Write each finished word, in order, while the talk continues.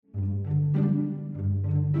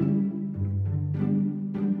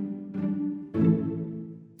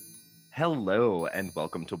Hello, and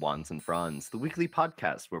welcome to Wands and Fronds, the weekly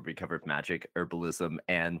podcast where we cover magic, herbalism,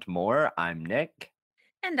 and more. I'm Nick,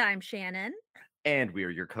 And I'm Shannon. and we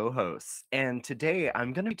are your co hosts. And today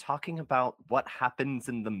I'm going to be talking about what happens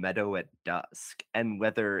in the meadow at dusk and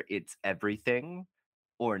whether it's everything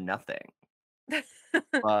or nothing.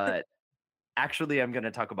 But actually, I'm going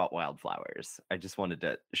to talk about wildflowers. I just wanted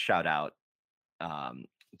to shout out um,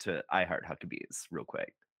 to I Heart Huckabees real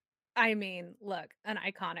quick. I mean, look, an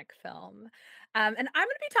iconic film. And I'm going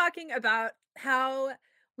to be talking about how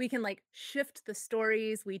we can shift the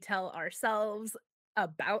stories we tell ourselves,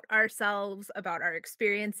 about our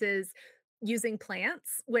experiences using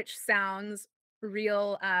plants, which sounds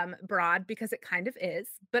real broad because it kind of is,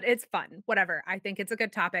 but it's fun. Whatever. I think it's a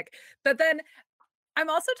good topic. But then I'm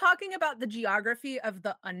also talking about the geography of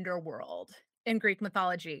the underworld in Greek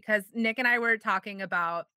mythology because Nick and I were talking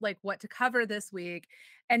about what to cover this week.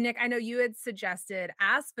 And Nick, I know you had suggested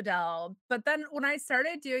asphodel, but then when I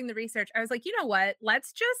started doing the research, I was like, you know what?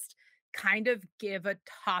 Let's just kind of give a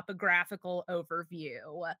topographical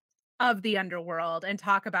overview of the underworld and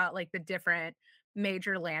talk about the different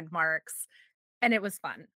major landmarks. And it was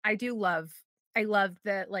fun. I love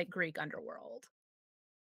the Greek underworld.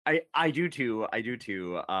 I do too. I do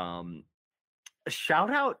too. Shout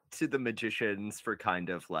out to the magicians for kind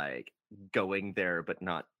of like going there, but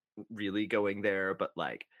not really going there. But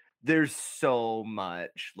like, there's so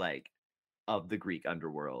much like of the Greek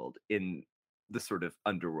underworld in the sort of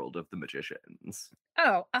underworld of the magicians.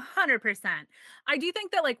 Oh, 100%. I do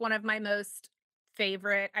think that one of my most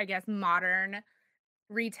favorite, I guess, modern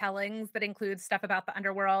retellings that includes stuff about the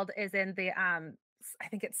underworld is in I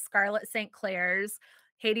think it's Scarlet St. Clair's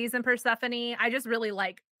Hades and Persephone. I just really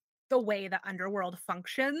like the way the underworld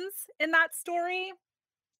functions in that story.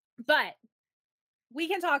 But we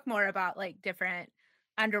can talk more about different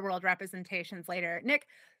underworld representations later. Nick,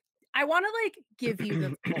 I want to give you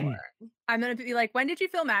the floor. I'm going to be like, when did you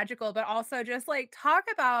feel magical? But also just talk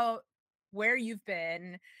about where you've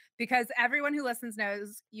been because everyone who listens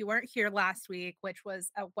knows you weren't here last week, which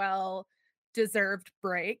was a well deserved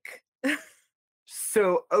break.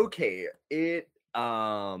 So okay,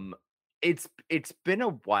 it's been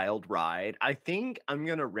a wild ride. I think I'm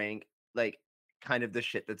gonna rank like kind of the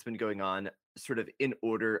shit that's been going on sort of in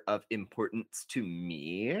order of importance to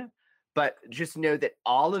me. But just know that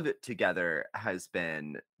all of it together has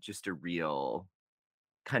been just a real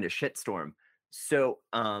kind of shitstorm. So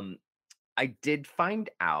I did find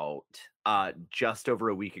out just over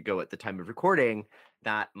a week ago at the time of recording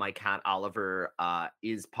that my cat Oliver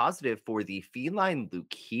is positive for the feline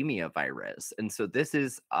leukemia virus. And so this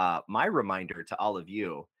is my reminder to all of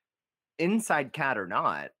you, inside cat or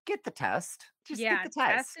not, get the test. Just get Yeah, the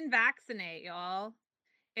test test. and vaccinate, y'all.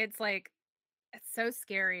 It's it's so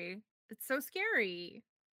scary. It's so scary.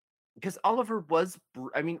 Because Oliver was,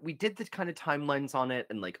 I mean, we did the kind of timelines on it,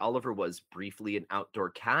 and like Oliver was briefly an outdoor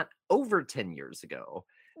cat over 10 years ago.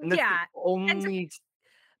 And that's the Yeah. And only.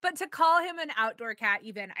 but to call him an outdoor cat,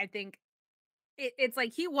 even, I think it's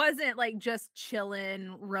like he wasn't just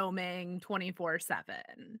chilling, roaming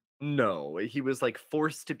 24/7. No, he was, like,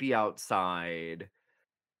 forced to be outside.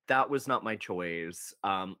 That was not my choice.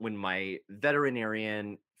 When my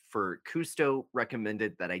veterinarian for Cousteau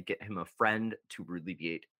recommended that I get him a friend to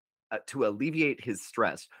alleviate his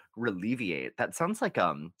stress. Reliviate, that sounds like,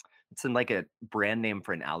 it's in, like, a brand name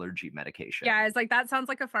for an allergy medication. Yeah, it's like, that sounds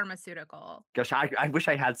like a pharmaceutical. Gosh, I wish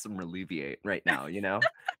I had some Reliviate right now, you know?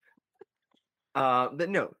 But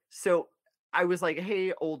no. So I was like,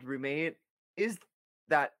 "Hey, old roommate, is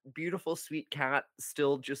that beautiful sweet cat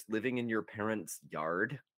still just living in your parents'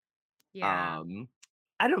 yard?" Yeah. Um,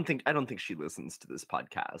 I don't think she listens to this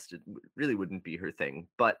podcast. It really wouldn't be her thing.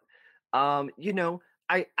 But you know,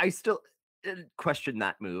 I still question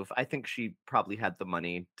that move. I think she probably had the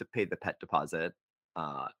money to pay the pet deposit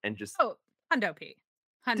and just Oh, Hundo P.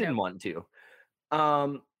 didn't Hundo P. want to.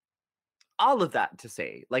 Um all of that to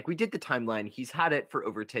say, like, we did the timeline. He's had it for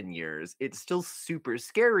over 10 years. It's still super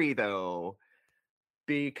scary though,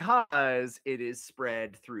 because it is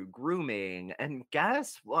spread through grooming. And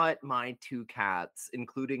guess what? My two cats,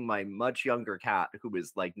 including my much younger cat, who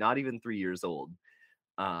is like not even 3 years old,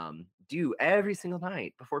 do every single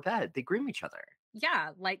night before bed. They groom each other Yeah,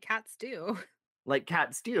 like cats do. like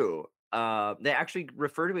cats do. They actually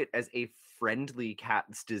refer to it as a friendly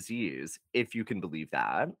cat's disease, if you can believe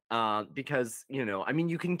that. Because, I mean,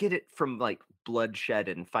 you can get it from like bloodshed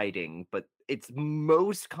and fighting, but it's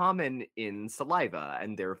most common in saliva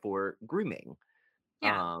and therefore grooming.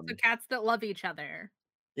 Yeah, so Um, cats that love each other.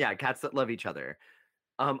 yeah, cats that love each other.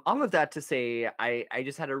 All of that to say, I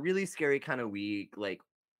just had a really scary kind of week. Like,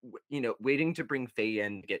 waiting to bring Faye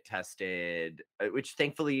in to get tested, which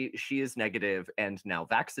thankfully she is negative and now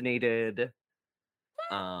vaccinated.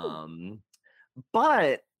 Woo! Um,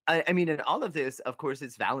 but I mean, in all of this, of course,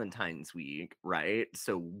 it's Valentine's week, right?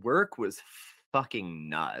 So work was fucking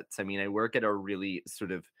nuts. I mean, I work at a really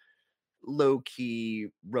sort of low key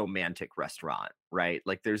romantic restaurant, right?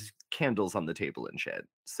 Like there's candles on the table and shit.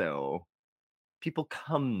 So people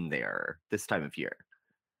come there this time of year.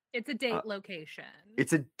 It's a Uh, date location.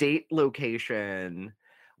 it's a date location.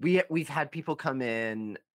 We've had people come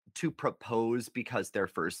in to propose because their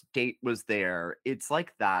first date was there. It's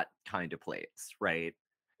like that kind of place, right?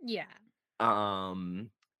 Yeah.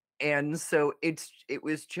 Um and so it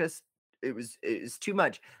was too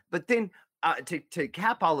much. But then to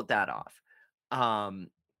cap all of that off, um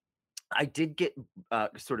I did get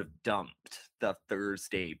sort of dumped the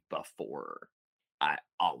Thursday before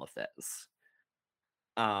all of this.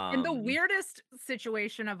 In the Um weirdest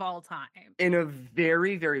situation of all time. in a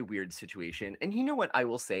very, very weird situation. And you know what I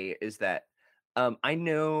will say is that I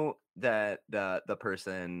know that the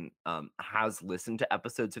person has listened to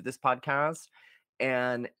episodes of this podcast,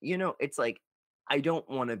 and it's like I don't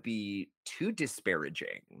want to be too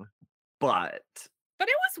disparaging, but But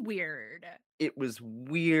it was weird. it was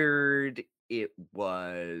weird. It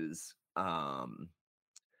was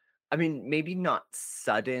I mean, maybe not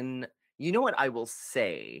sudden. You know what I will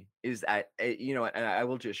say is that, and I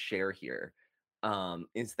will just share here,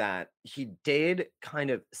 is that he did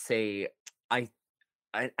kind of say, I,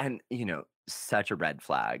 and such a red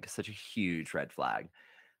flag, such a huge red flag,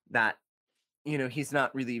 that he's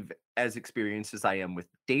not really as experienced as I am with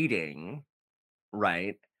dating,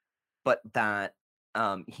 right? But that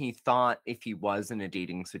he thought if he was in a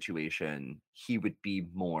dating situation, he would be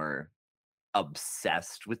more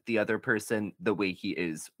obsessed with the other person the way he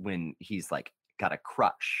is when he's like got a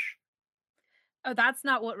crush. Oh, that's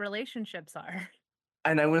not what relationships are.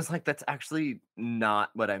 And I was like, that's actually not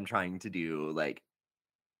what I'm trying to do, like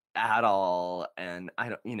at all. And I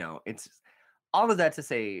don't, it's all of that to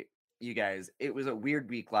say, you guys, it was a weird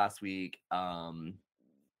week last week. But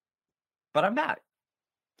I'm back.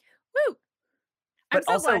 Woo! I'm But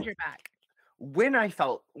so glad also you're back. when I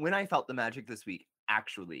felt the magic this week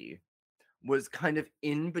actually was kind of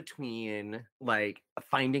in between like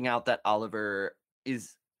finding out that Oliver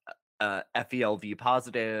is FELV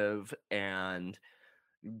positive and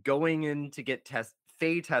going in to get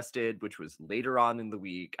Faye tested, which was later on in the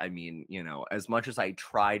week. I mean, as much as I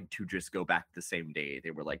tried to just go back the same day, they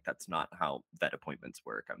were like, that's not how vet appointments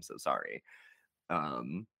work. I'm so sorry.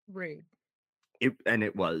 Um, Rude.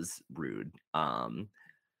 it was rude.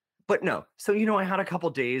 But no. So, I had a couple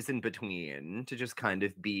days in between to just kind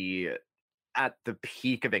of be at the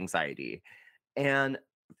peak of anxiety. And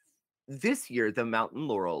this year, the mountain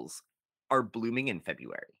laurels are blooming in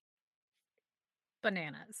February,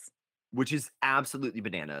 Bananas. which is absolutely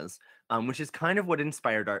bananas, which is kind of what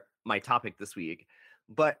inspired my topic this week.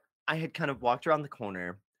 But I had kind of walked around the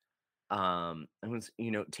corner. I was,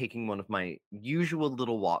 taking one of my usual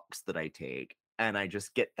little walks that I take, and I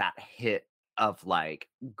just get that hit of like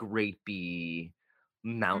grapey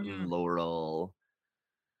mountain Mhm. laurel.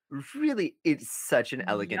 Really, it's such an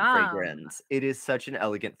elegant Yum. fragrance. It is such an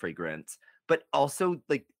elegant fragrance, but also,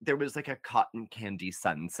 like, there was, like, a cotton candy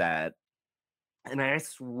sunset, and I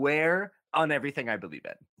swear on everything I believe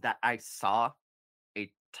in that I saw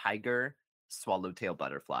a tiger swallowtail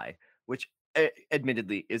butterfly, which,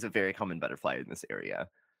 admittedly is a very common butterfly in this area.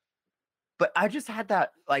 But I just had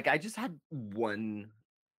that I just had 1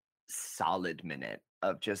 solid minute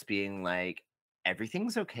of just being like,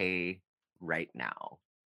 "Everything's okay right now."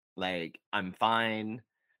 Like, I'm fine.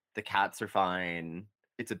 The cats are fine.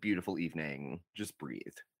 It's a beautiful evening. Just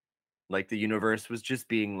breathe. Like the universe was just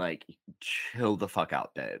being like, chill the fuck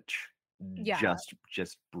out, bitch. Yeah.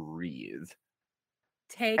 Just breathe.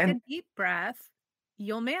 Take a And deep breath.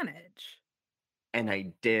 You'll manage.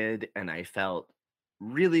 I did, and I felt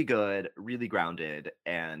really good, really grounded,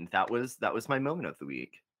 and that was my moment of the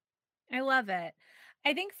week. I love it.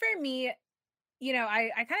 I think for me,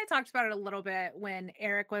 I kind of talked about it a little bit when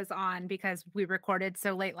Eric was on because we recorded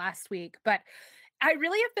so late last week, but I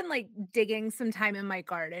really have been like digging some time in my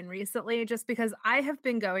garden recently just because I have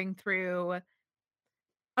been going through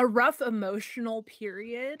a rough emotional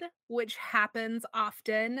period, which happens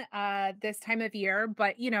often this time of year.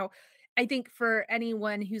 But, I think for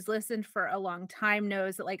anyone who's listened for a long time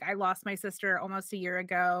knows that like I lost my sister almost a year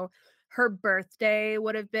ago. Her birthday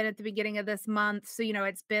would have been at the beginning of this month. So,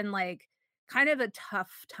 it's been like kind of a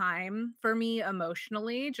tough time for me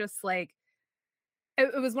emotionally, just like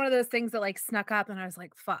It was one of those things that, like, snuck up, and I was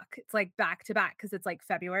like, "Fuck." It's, like, back to back because it's, like,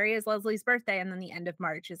 February is Leslie's birthday, and then the end of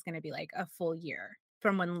March is gonna be, like, a full year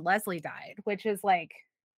from when Leslie died, which is, like,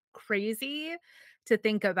 crazy to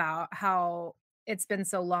think about how it's been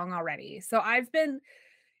so long already. So I've been,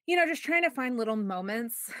 just trying to find little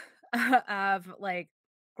moments of, like,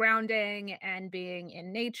 grounding and being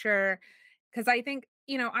in nature because I think,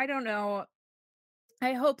 I don't know,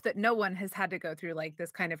 I hope that no one has had to go through, like,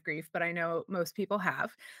 this kind of grief, but I know most people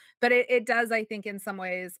have. But it does, I think, in some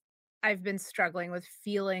ways, I've been struggling with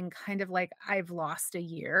feeling kind of like I've lost a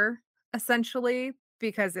year, essentially,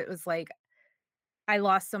 because it was like I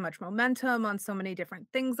lost so much momentum on so many different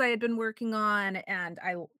things I had been working on, and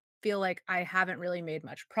feel like I haven't really made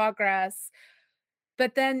much progress.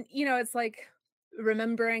 But then, it's like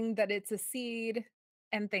remembering that it's a seed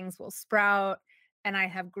and things will sprout. And I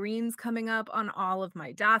have greens coming up on all of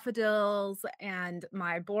my daffodils, and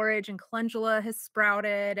my borage and calendula has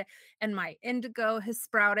sprouted, and my indigo has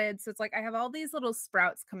sprouted. So it's like I have all these little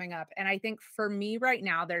sprouts coming up. And I think for me right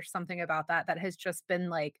now, there's something about that that has just been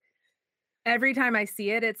like every time I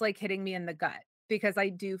see it, it's like hitting me in the gut because I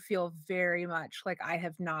do feel very much like I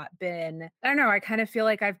have not been I don't know, I kind of feel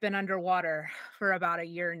like I've been underwater for about a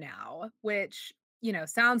year now, which,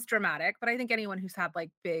 sounds dramatic, but I think anyone who's had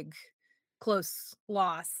like big, close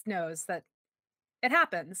loss knows that it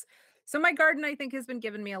happens. So my garden, I think, has been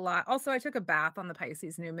giving me a lot. Also, I took a bath on the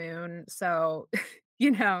Pisces new moon. So,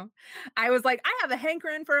 you know, I was like, I have a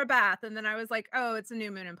hankering for a bath. And then I was like, oh, it's a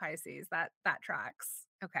new moon in Pisces. That tracks.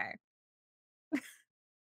 Okay.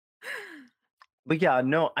 But yeah,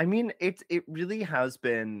 no, I mean, it really has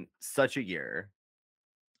been such a year.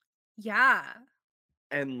 Yeah.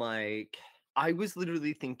 And like I was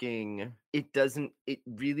literally thinking it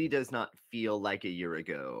really does not feel like a year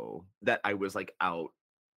ago that I was like out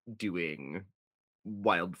doing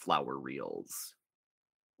wildflower reels.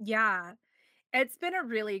 Yeah. It's been a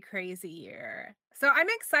really crazy year. So I'm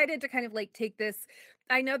excited to kind of like take this.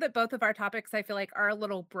 I know that both of our topics I feel like are a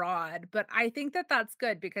little broad, but I think that that's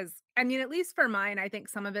good because I mean, at least for mine, I think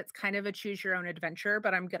some of it's kind of a choose your own adventure,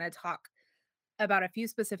 but I'm going to talk about a few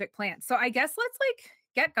specific plants. So I guess let's like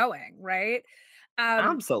get going, right? Um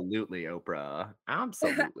Absolutely, Oprah.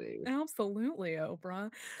 Absolutely. Absolutely,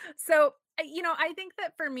 Oprah. So, I think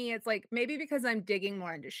that for me, it's like maybe because I'm digging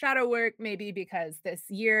more into shadow work, maybe because this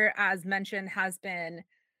year, as mentioned, has been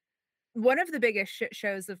one of the biggest shit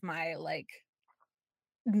shows of my like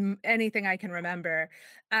anything I can remember.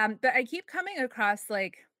 But I keep coming across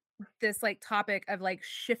like this like topic of like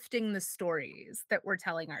shifting the stories that we're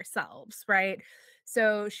telling ourselves, right?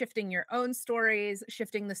 So shifting your own stories,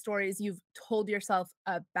 shifting the stories you've told yourself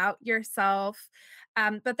about yourself.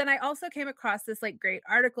 But then I also came across this like great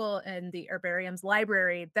article in the Herbarium's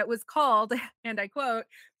library that was called, and I quote,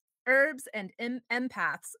 Herbs and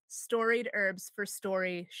Empaths, Storied Herbs for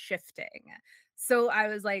Story Shifting. So I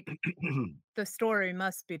was like, the story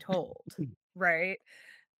must be told, right?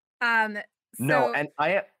 Um, No, so and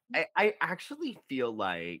I actually feel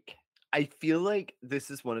like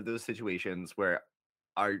this is one of those situations where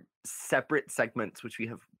our separate segments, which we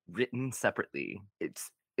have written separately,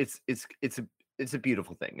 it's a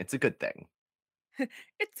beautiful thing. It's a good thing.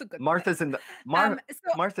 it's a good Martha's thing. in the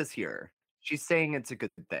So Martha's here. She's saying it's a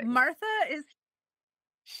good thing. Martha is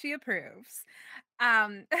she approves.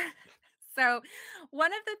 Um, so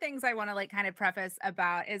one of the things I want to like kind of preface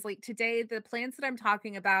about is like today the plants that I'm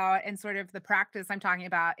talking about and sort of the practice I'm talking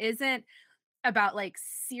about isn't about like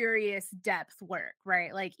serious depth work,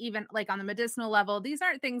 right? Like even like on the medicinal level, these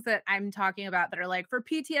aren't things that I'm talking about that are like for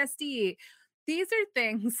PTSD. These are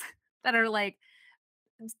things that are like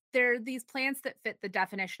they're these plants that fit the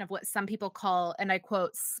definition of what some people call, and I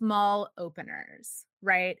quote, small openers,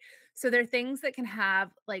 right? So they're things that can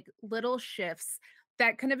have like little shifts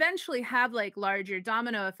that can eventually have like larger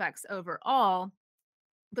domino effects overall.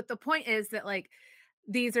 But the point is that like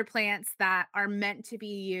these are plants that are meant to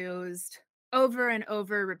be used over and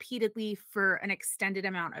over repeatedly for an extended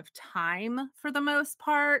amount of time for the most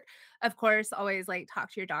part. Of course, always like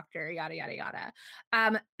talk to your doctor, yada, yada, yada.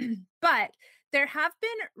 Um, but there have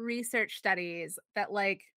been research studies that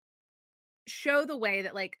like show the way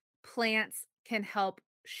that like plants can help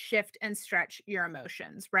shift and stretch your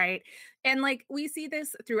emotions, right? And like we see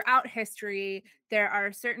this throughout history. There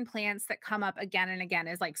are certain plants that come up again and again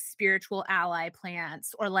as like spiritual ally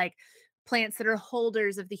plants or like plants that are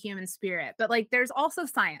holders of the human spirit. But like there's also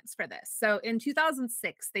science for this. So in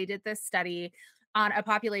 2006, they did this study on a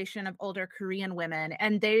population of older Korean women,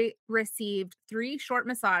 and they received 3 short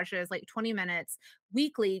massages, like 20 minutes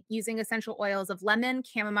weekly, using essential oils of lemon,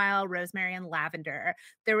 chamomile, rosemary, and lavender.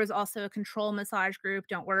 There was also a control massage group.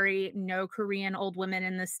 Don't worry, no Korean old women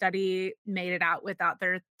in this study made it out without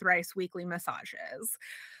their thrice weekly massages.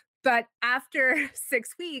 But after 6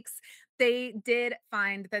 weeks, they did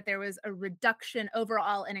find that there was a reduction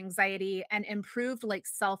overall in anxiety and improved, like,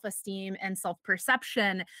 self-esteem and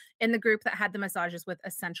self-perception in the group that had the massages with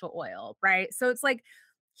essential oil, right? So it's like,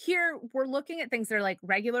 here we're looking at things that are, like,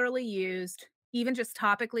 regularly used, even just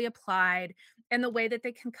topically applied, and the way that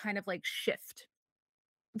they can kind of, like, shift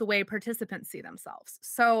the way participants see themselves.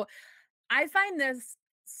 So I find this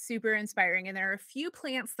super inspiring, and there are a few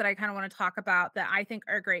plants that I kind of want to talk about that I think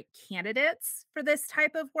are great candidates for this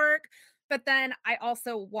type of work. But then I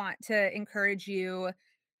also want to encourage you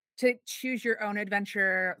to choose your own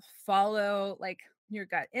adventure, follow like your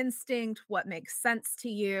gut instinct, what makes sense to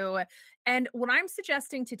you. And what I'm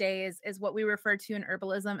suggesting today is what we refer to in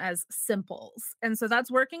herbalism as simples. And so that's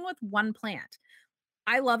working with one plant.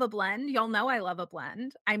 I love a blend. Y'all know I love a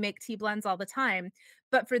blend. I make tea blends all the time.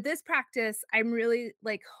 But for this practice, I'm really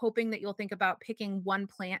like hoping that you'll think about picking one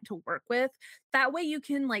plant to work with. That way you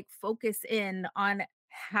can like focus in on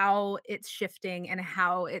how it's shifting and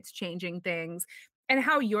how it's changing things and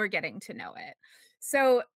how you're getting to know it.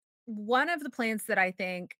 So, one of the plants that I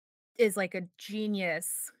think is like a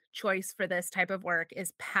genius choice for this type of work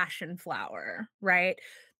is passion flower, right?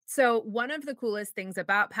 So one of the coolest things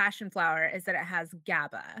about passion flower is that it has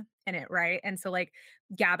GABA in it, right? And so like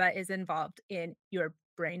GABA is involved in your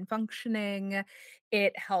brain functioning.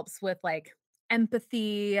 It helps with like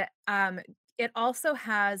empathy. It also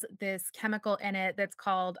has this chemical in it that's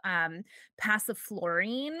called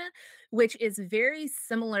passiflorine, which is very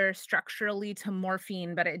similar structurally to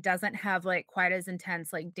morphine, but it doesn't have like quite as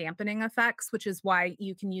intense like dampening effects, which is why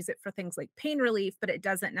you can use it for things like pain relief, but it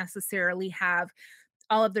doesn't necessarily have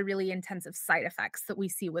all of the really intensive side effects that we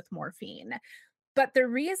see with morphine. But the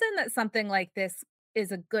reason that something like this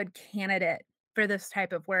is a good candidate for this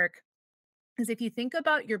type of work is if you think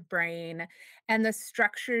about your brain and the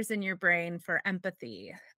structures in your brain for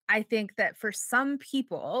empathy. I think that for some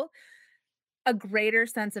people, a greater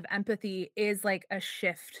sense of empathy is like a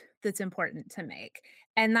shift that's important to make.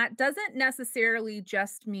 And that doesn't necessarily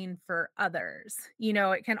just mean for others. You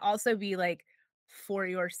know, it can also be like for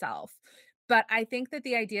yourself. But I think that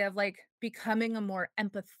the idea of like becoming a more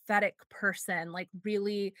empathetic person, like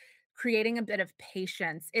really creating a bit of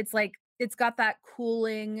patience, it's like it's got that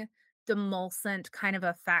cooling, demulcent kind of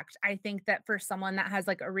effect. I think that for someone that has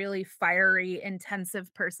like a really fiery,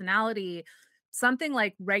 intensive personality, something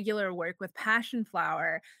like regular work with passion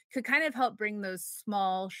flower could kind of help bring those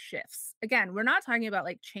small shifts. Again, we're not talking about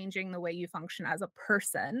like changing the way you function as a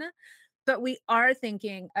person, but we are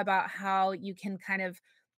thinking about how you can kind of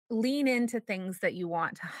lean into things that you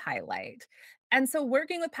want to highlight. And so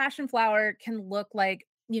working with passion flower can look like,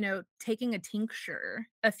 you know, taking a tincture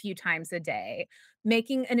a few times a day,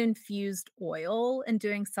 making an infused oil and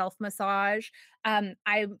doing self massage. I'm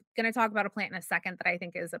going to talk about a plant in a second that I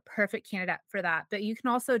think is a perfect candidate for that, but you can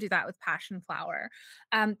also do that with passion flower.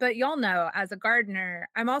 But y'all know, as a gardener,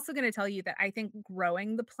 I'm also going to tell you that I think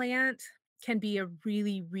growing the plant can be a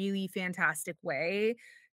really, really fantastic way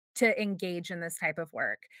to engage in this type of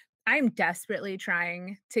work. I'm desperately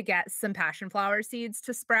trying to get some passion flower seeds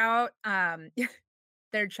to sprout.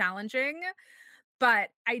 They're challenging, but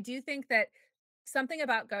I do think that something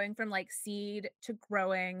about going from like seed to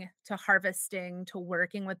growing to harvesting to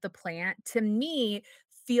working with the plant to me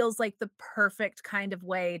feels like the perfect kind of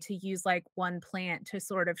way to use like one plant to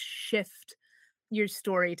sort of shift your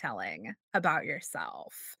storytelling about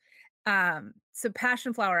yourself. So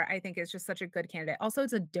passion flower, I think, is just such a good candidate. Also,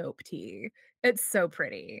 it's a dope tea. It's so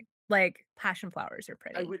pretty. Like passion flowers are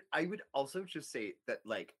pretty. I would also just say that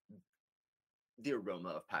like the aroma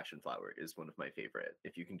of passion flower is one of my favorite.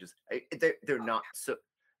 If you can just Oh,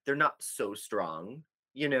 they're not so strong,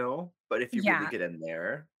 you know, but if you really yeah, get in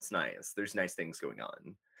there, it's nice. There's nice things going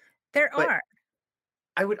on. there But are.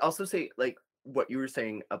 I would also say like what you were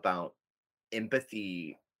saying about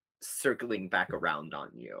empathy circling back around on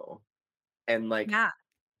you. And like Yeah.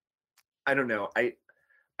 I don't know,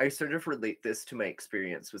 I sort of relate this to my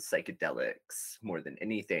experience with psychedelics more than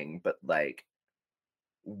anything, but like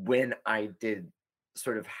when I did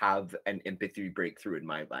sort of have an empathy breakthrough in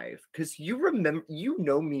my life, because you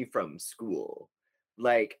know me from school.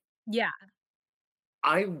 Like, Yeah.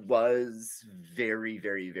 I was very,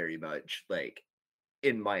 very, very much like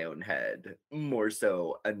in my own head, more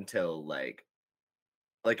so until like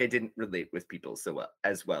I didn't relate with people so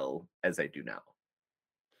well as I do now.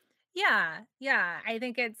 Yeah, yeah. I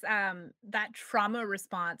think it's that trauma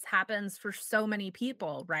response happens for so many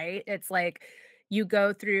people, right? It's like you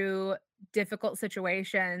go through difficult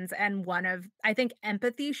situations and one of I think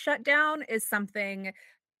empathy shutdown is something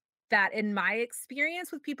that in my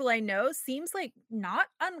experience with people I know seems like not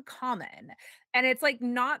uncommon. And it's like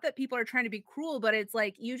not that people are trying to be cruel, but it's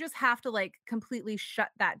like you just have to like completely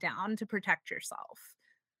shut that down to protect yourself.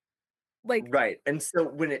 Like, Right, and so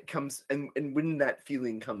when it comes and when that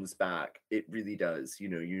feeling comes back, it really does,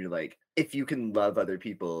 you're like, if you can love other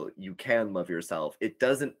people, you can love yourself. It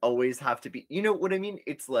doesn't always have to be, you know what I mean?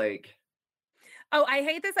 It's like, oh, I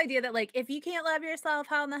hate this idea that like if you can't love yourself,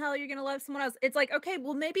 how in the hell are you going to love someone else? It's like, okay,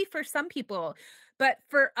 well maybe for some people, but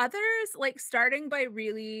for others, like starting by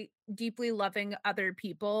really deeply loving other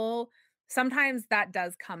people, sometimes that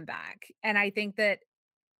does come back. And I think that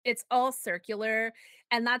it's all circular,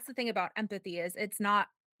 and that's the thing about empathy is it's not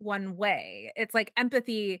one way. It's like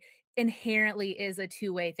empathy inherently is a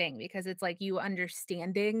two-way thing because it's like you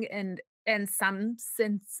understanding and some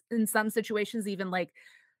sense in some situations even like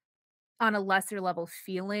on a lesser level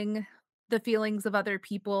feeling the feelings of other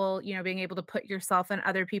people, being able to put yourself in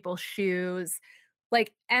other people's shoes.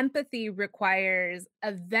 Like empathy requires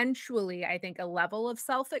eventually, I think, a level of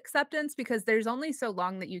self-acceptance because there's only so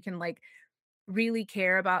long that you can like really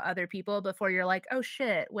care about other people before you're like, "Oh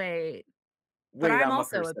shit, wait, but wait, I'm I'm a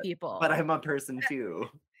also a person, but people. I'm a person too.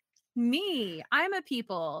 Me, I'm a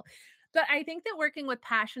people." But I think that working with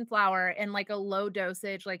passion flower in like a low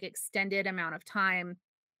dosage, like extended amount of time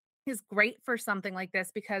is great for something like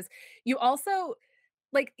this because you also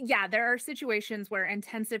like, yeah, there are situations where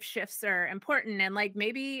intensive shifts are important and like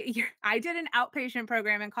maybe I did an outpatient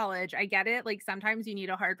program in college. I get it. Like sometimes you need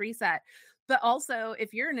a hard reset. But also,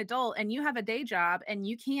 if you're an adult and you have a day job and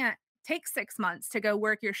you can't take 6 months to go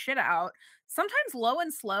work your shit out, sometimes low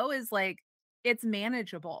and slow is like it's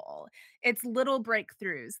manageable. It's little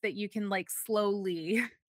breakthroughs that you can like slowly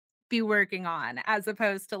be working on as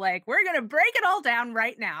opposed to like we're going to break it all down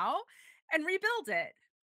right now and rebuild it.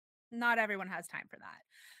 Not everyone has time for that.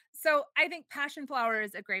 So I think passion flower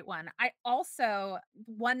is a great one. I also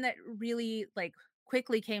one that really like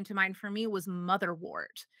quickly came to mind for me was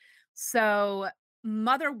motherwort. So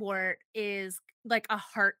motherwort is like a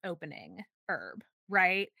heart opening herb,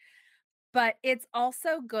 right? But it's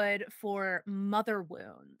also good for mother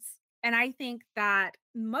wounds. And I think that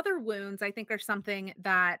mother wounds I think are something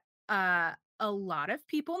that a lot of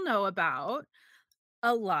people know about,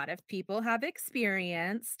 a lot of people have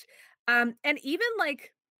experienced, and even,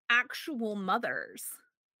 like, actual mothers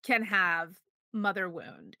can have mother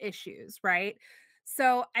wound issues, right?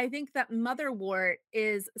 So, I think that motherwort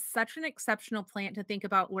is such an exceptional plant to think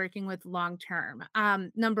about working with long term.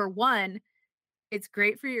 Number 1, it's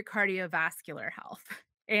great for your cardiovascular health,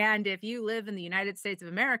 and if you live in the United States of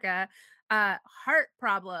America, heart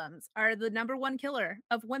problems are the number 1 killer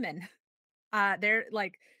of women. They're,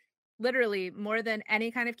 like, literally more than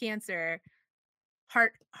any kind of cancer,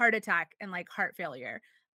 heart attack and, like, heart failure.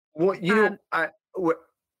 Well, Um,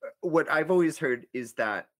 what I've always heard is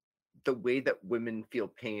that the way that women feel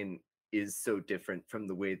pain is so different from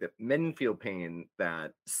the way that men feel pain,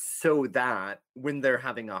 that so that when they're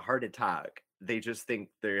having a heart attack, they just think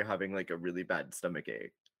they're having like a really bad stomach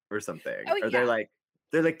ache or something. oh, Or yeah. they're like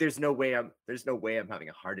there's no way I'm having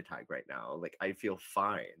a heart attack right now. Like I feel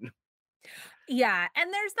fine. Yeah,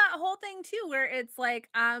 and there's that whole thing too where it's like,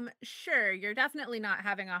 sure, you're definitely not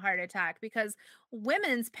having a heart attack because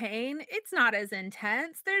women's pain, it's not as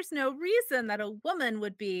intense. There's no reason that a woman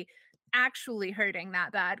would be actually hurting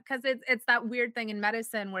that bad because it's that weird thing in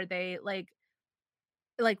medicine where they like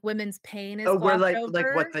women's pain is Oh, we're glossed like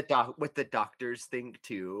over. what the doctors think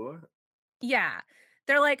too. Yeah.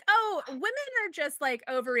 They're like, "Oh, women are just, like,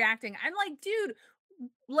 overreacting." I'm like, "Dude,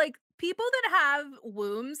 like, people that have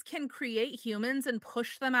wombs can create humans and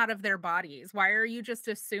push them out of their bodies. Why are you just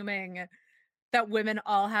assuming that women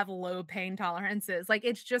all have low pain tolerances?" Like,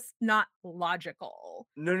 it's just not logical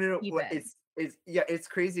No, no, no. What even. it's yeah, it's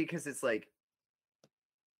crazy because it's like,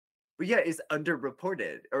 but yeah, it's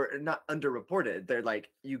underreported or not underreported. They're like,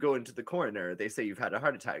 you go into the coroner, they say you've had a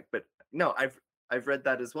heart attack. But no, I've read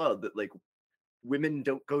that as well, that like women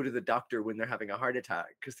don't go to the doctor when they're having a heart attack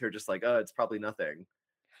because they're just like, oh, it's probably nothing.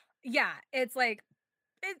 Yeah, it's like,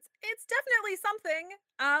 it's definitely something,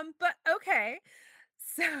 but okay.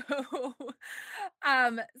 So,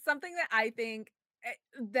 something that I think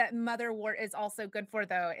that motherwort is also good for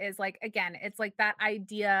though is like again, it's like that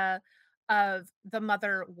idea of the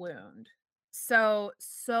mother wound. So,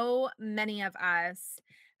 so many of us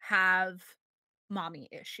have mommy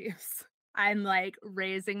issues. I'm like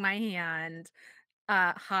raising my hand.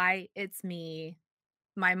 Hi, it's me.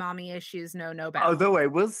 my mommy issues know no bounds. Although I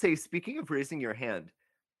will say, speaking of raising your hand,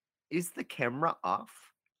 is the camera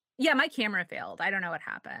off? Yeah, my camera failed. I don't know what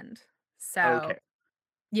happened. So, Okay.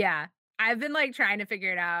 yeah, I've been, like, trying to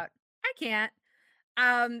figure it out. I can't.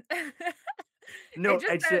 Um, it No,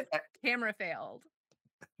 just I says just camera failed.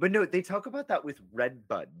 but no, they talk about that with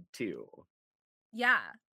Redbud too. Yeah.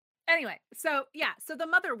 Anyway, so yeah, so the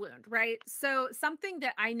mother wound, right? So something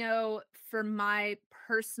that I know for my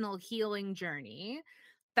personal healing journey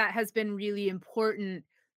that has been really important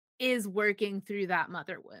is working through that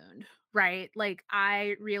mother wound, right? Like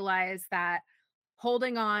I realized that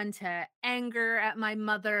holding on to anger at my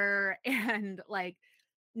mother and like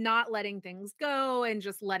not letting things go and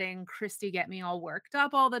just letting Christy get me all worked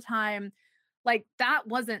up all the time, like that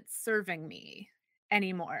wasn't serving me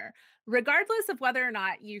anymore. Regardless of whether or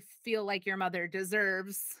not you feel like your mother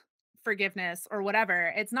deserves forgiveness or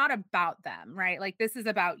whatever, it's not about them, right? Like this is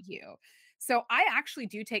about you. So I actually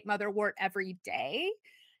do take motherwort every day.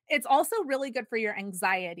 It's also really good for your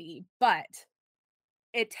anxiety, but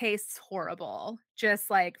it tastes horrible. Just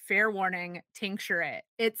like fair warning, tincture it.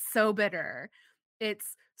 It's so bitter.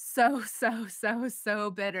 It's so, so, so,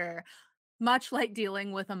 so bitter, much like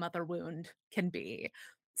dealing with a mother wound can be.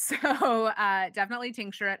 So definitely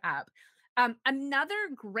tincture it up. Another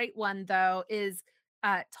great one though is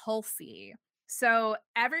Tulsi. So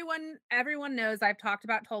everyone knows I've talked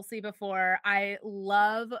about Tulsi before. I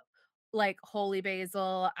love like holy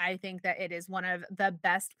basil. I think that it is one of the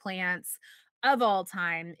best plants of all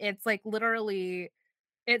time. It's like literally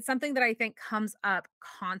it's something that I think comes up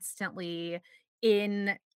constantly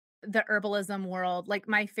in the herbalism world. Like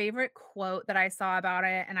my favorite quote that I saw about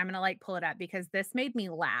it, and I'm gonna like pull it up because this made me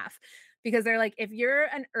laugh. Because they're like, if you're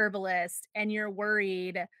an herbalist and you're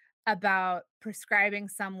worried about prescribing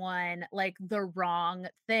someone like the wrong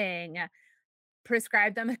thing,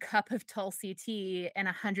 prescribe them a cup of Tulsi tea, and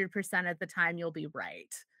 100% of the time you'll be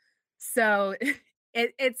right. So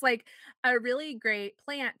it's like a really great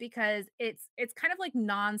plant because it's kind of like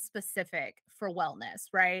non-specific for wellness,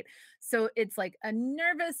 right? So it's like a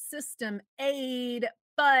nervous system aid,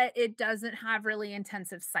 but it doesn't have really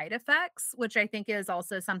intensive side effects, which I think is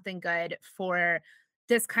also something good for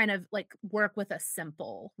this kind of like work with a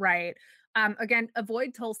simple, right? Again,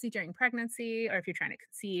 avoid Tulsi during pregnancy or if you're trying to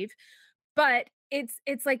conceive, but it's,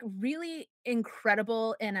 like, really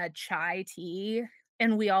incredible in a chai tea,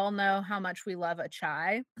 and we all know how much we love a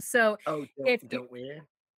chai. So, Oh, if you don't we?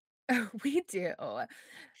 we do.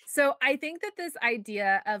 So, I think that this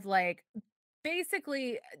idea of, like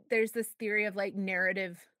basically, there's this theory of, like,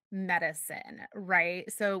 narrative medicine,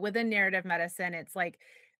 right? So, within narrative medicine, it's like,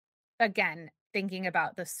 again, thinking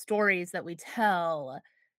about the stories that we tell,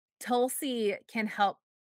 Tulsi can help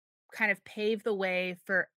kind of pave the way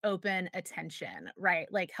for open attention, right?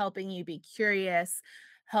 Like helping you be curious,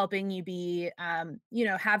 helping you be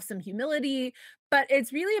have some humility, but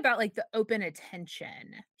it's really about like the open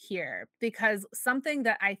attention here because something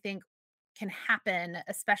that I think can happen,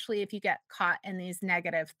 especially if you get caught in these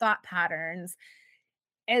negative thought patterns,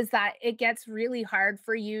 is that it gets really hard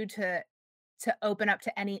for you to open up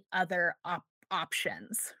to any other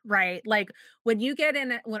options, right? Like when you get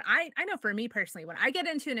in when I know for me personally, when I get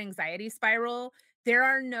into an anxiety spiral, there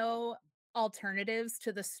are no alternatives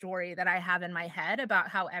to the story that I have in my head about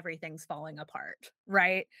how everything's falling apart,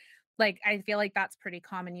 right? Like I feel like that's pretty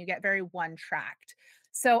common. You get very one tracked.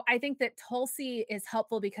 So I think that Tulsi is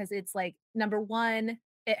helpful because it's like number one,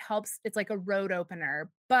 it helps, it's like a road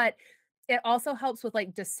opener, but it also helps with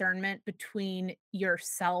like discernment between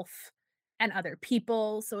yourself and other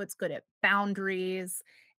people, so it's good at boundaries.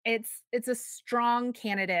 It's a strong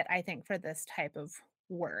candidate, I think, for this type of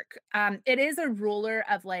work. It is a ruler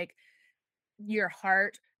of like your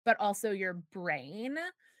heart, but also your brain.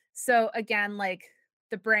 So again, like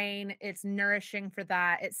the brain, it's nourishing for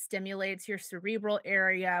that. It stimulates your cerebral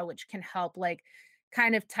area, which can help like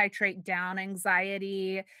kind of titrate down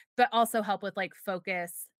anxiety, but also help with like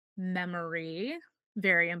focus, memory,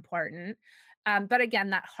 very important. But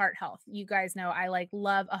again, that heart health. You guys know I like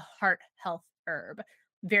love a heart health herb.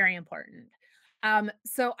 Very important.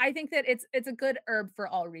 So I think that it's a good herb for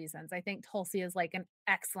all reasons. I think Tulsi is like an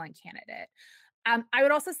excellent candidate. I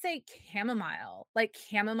would also say chamomile. Like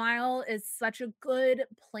chamomile is such a good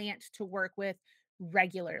plant to work with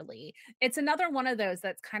regularly. It's another one of those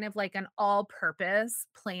that's kind of like an all-purpose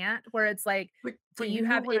plant where it's like, do But you you know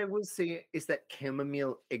have what it? I will say is that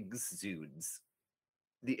chamomile exudes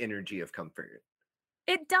the energy of comfort.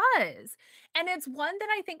 It does. And it's one that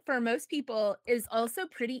I think for most people is also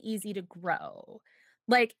pretty easy to grow.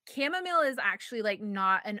 Like, chamomile is actually, like,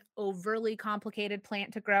 not an overly complicated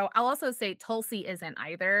plant to grow. I'll also say Tulsi isn't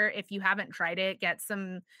either. If you haven't tried it, get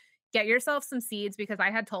yourself some seeds because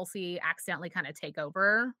I had Tulsi accidentally kinda take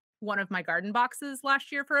over one of my garden boxes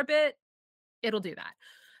last year for a bit. It'll do that.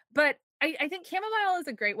 But I think chamomile is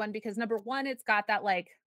a great one because number 1, it's got that,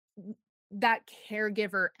 like, w that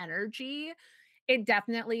caregiver energy. It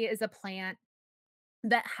definitely is a plant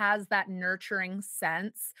that has that nurturing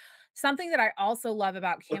sense. Something that I also love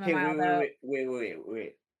about Okay, chamomile, though.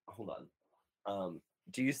 wait. Hold on.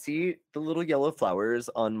 Do you see the little yellow flowers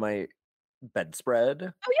on my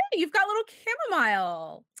bedspread? Oh, yeah, you've got little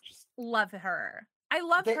chamomile. Just Love her. I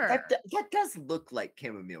love her. that does look like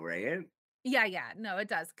chamomile, right? Yeah, yeah, no, it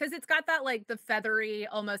does because 'cause it's got that, like, the feathery,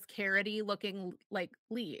 almost carroty looking, like,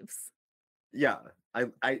 leaves. Yeah.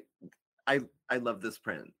 I I I love this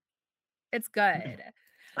print. It's good. So,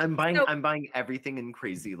 I'm buying everything in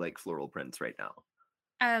crazy like floral prints right now.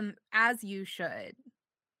 as you should.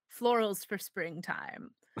 Florals for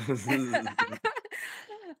springtime.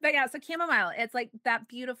 But yeah, so chamomile, it's like that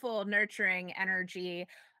beautiful nurturing energy.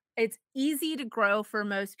 It's easy to grow for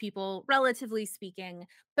most people, relatively speaking.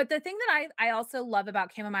 But the thing that I also love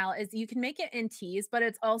about chamomile is you can make it in teas, but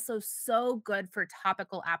it's also so good for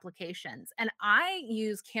topical applications. And I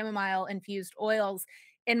use chamomile infused oils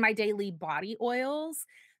in my daily body oils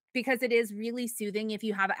because it is really soothing if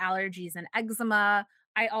you have allergies and eczema.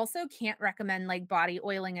 I also can't recommend, like, body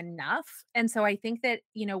oiling enough, and so I think that,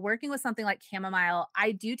 working with something like chamomile,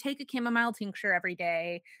 I do take a chamomile tincture every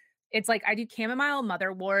day. It's like I do chamomile,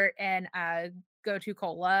 motherwort, and, gotu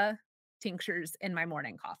kola tinctures in my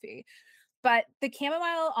morning coffee. But the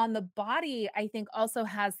chamomile on the body, I think, also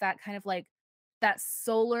has that kind of, like, that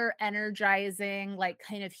solar energizing, like,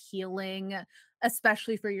 kind of healing,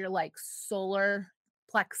 especially for your, like, solar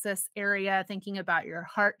plexus area, thinking about your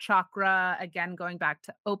heart chakra, again, going back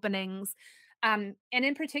to openings. And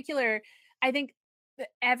in particular, I think that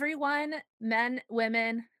everyone, men,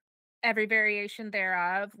 women, every variation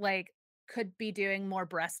thereof, like, could be doing more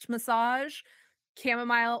breast massage.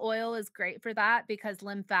 Chamomile oil is great for that because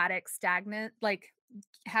lymphatic stagnant like,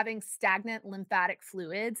 having stagnant lymphatic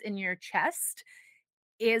fluids in your chest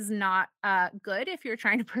is not, good if you're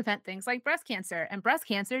trying to prevent things like breast cancer, and breast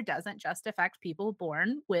cancer doesn't just affect people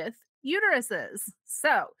born with uteruses.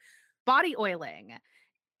 So, body oiling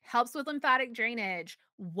helps with lymphatic drainage.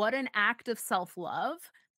 What an act of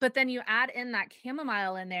self-love. But then you add in that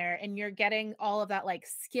chamomile in there and you're getting all of that, like,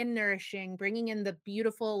 skin nourishing, bringing in the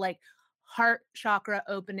beautiful, like, heart chakra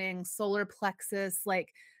opening, solar plexus,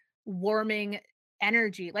 like, warming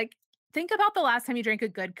energy. Like, think about the last time you drank a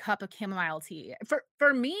good cup of chamomile tea.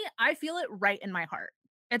 For me, I feel it right in my heart.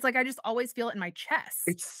 It's like I just always feel it in my chest.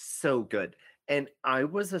 It's so good. And I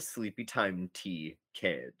was a sleepy time tea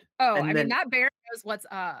kid. Oh, I And mean, then that bear knows what's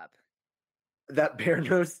up. that bear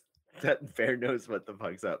knows that bear knows what the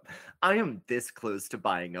fuck's up. I am this close to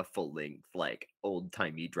buying a full length, like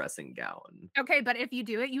old-timey dressing gown. Okay, but if you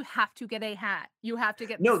do it, you have to get a hat. You have to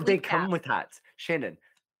get the No, they sleep come cap. with hats. Shannon,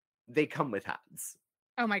 they come with hats.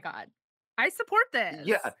 Oh my god. I support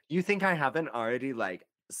Yeah, this. you think I haven't already like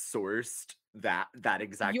sourced that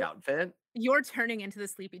exact You're outfit? you're turning into the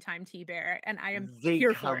sleepy time tea bear, and I am They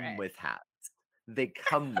here for come it. with hats. They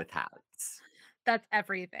come with hats. That's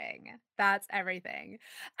everything. That's everything.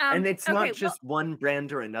 And it's Okay, not well, just one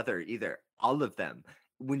brand or another either. All of them.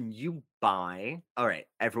 When you buy, all right,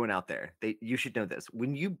 everyone out there, you should know this.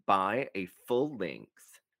 When you buy a full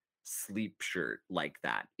length sleep shirt like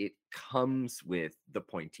that, it comes with the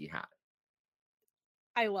pointy hat.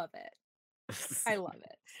 I love it. I love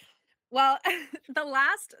it. Well, the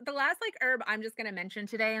last, like, herb I'm just gonna mention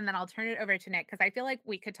today, and then I'll turn it over to Nick because I feel like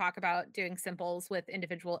we could talk about doing simples with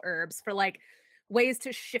individual herbs for, like, ways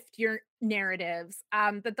to shift your narratives.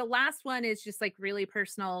 But the last one is just, like, really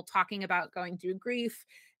personal, talking about going through grief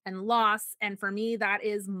and loss, and for me, that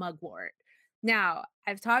is mugwort. Now,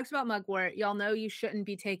 I've talked about mugwort. Y'all know you shouldn't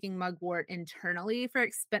be taking mugwort internally for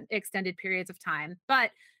extended periods of time,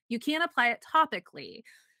 but you can apply it topically.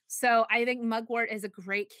 So I think mugwort is a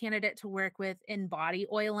great candidate to work with in body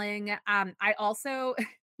oiling. I also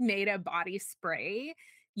made a body spray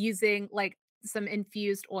using, like, some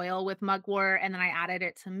infused oil with mugwort, and then I added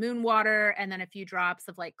it to moon water and then a few drops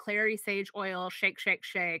of, like, clary sage oil. Shake, shake,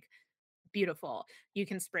 shake. Beautiful. You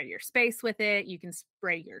can spray your space with it. You can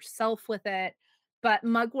spray yourself with it. But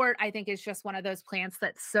mugwort, I think, is just one of those plants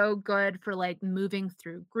that's so good for, like, moving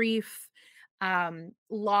through grief,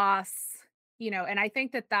 loss, and I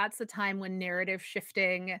think that that's a time when narrative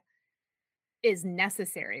shifting is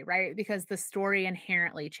necessary, right? Because the story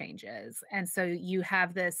inherently changes. And so you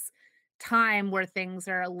have this time where things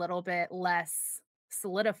are a little bit less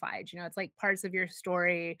solidified. It's like parts of your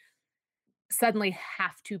story suddenly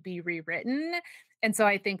have to be rewritten. And so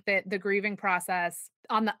I think that the grieving process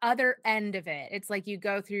on the other end of it, it's like you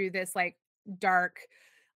go through this like dark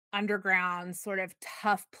underground sort of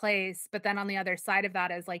tough place, but then on the other side of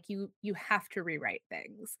that is like you have to rewrite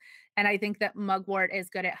things. And I think that mugwort is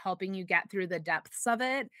good at helping you get through the depths of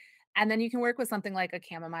it. And then you can work with something like a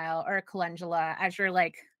chamomile or a calendula as you're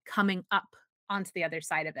like coming up onto the other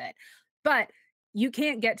side of it. But you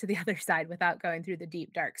can't get to the other side without going through the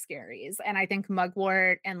deep dark scaries. And I think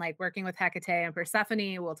mugwort and like working with Hecate and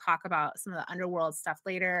Persephone, we'll talk about some of the underworld stuff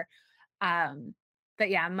later. um but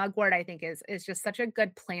yeah, mugwort I think is just such a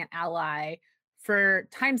good plant ally for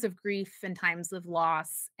times of grief and times of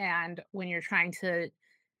loss, and when you're trying to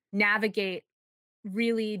navigate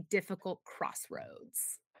really difficult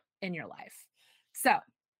crossroads in your life. So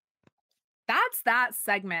that's that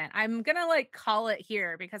segment. I'm gonna like call it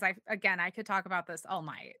here because I could talk about this all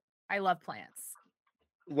night. I love plants.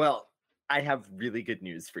 Well, I have really good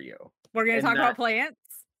news for you. We're gonna And talk about plants.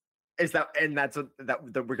 that's what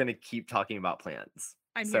that we're gonna keep talking about plants.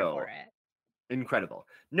 I'm here for So it. incredible.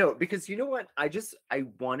 No, because you know what? I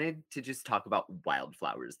wanted to just talk about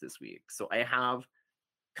wildflowers this week. So I have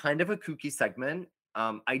kind of a kooky segment.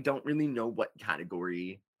 I don't really know what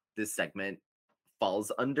category this segment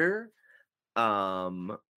falls under.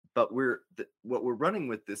 Um, but what we're running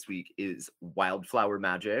with this week is wildflower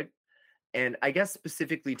magic, and I guess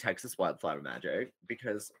specifically Texas wildflower magic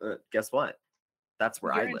because guess what? That's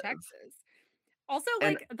where I You're in live. Texas. Also,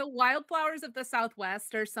 And like the wildflowers of the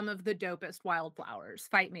Southwest are some of the dopest wildflowers.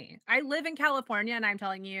 Fight me. I live in California and I'm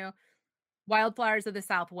telling you, wildflowers of the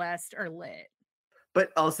Southwest are lit. but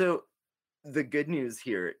also the good news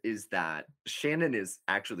here is that Shannon is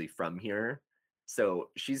actually from here. So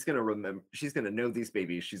she's gonna know these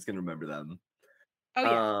babies, she's gonna remember them. Oh,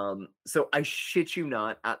 yeah. So I shit you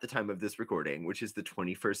not, at the time of this recording, which is the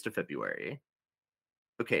 21st of February,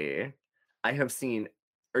 okay, I have seen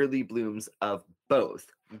early blooms of both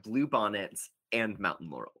blue bonnets and mountain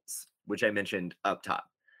laurels, which I mentioned up top.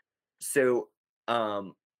 So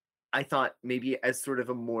um I thought maybe as sort of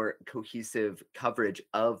a more cohesive coverage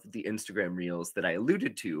of the Instagram reels that I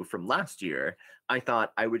alluded to from last year, I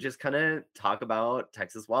thought I would just kind of talk about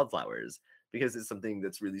Texas wildflowers because it's something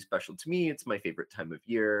that's really special to me. It's my favorite time of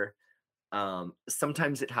year.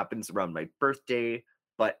 Sometimes it happens around my birthday,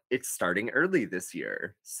 but it's starting early this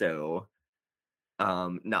year. So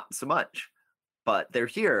not so much. But they're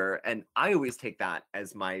here, and I always take that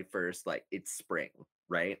as my first, like, it's spring,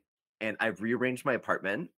 right? And I've rearranged my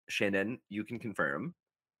apartment. Shannon, you can confirm.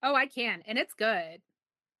 Oh, I can. And it's good.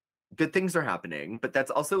 Good things are happening, but that's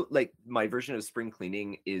also like my version of spring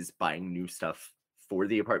cleaning is buying new stuff for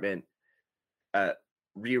the apartment, uh,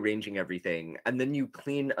 rearranging everything, and then you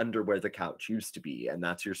clean under where the couch used to be, and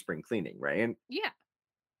that's your spring cleaning, right? Yeah.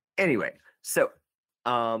 Anyway, so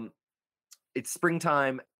um it's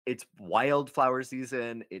springtime, it's wildflower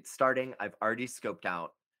season, it's starting. Oh, I've already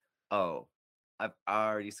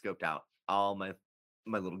scoped out all my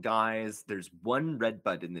little guys. There's one red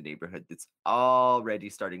bud in the neighborhood that's already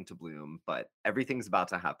starting to bloom, but everything's about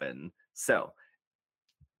to happen. So,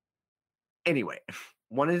 anyway,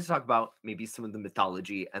 wanted to talk about maybe some of the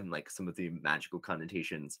mythology and like some of the magical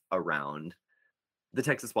connotations around the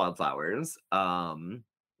Texas wildflowers.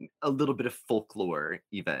 A little bit of folklore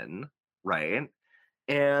even, right?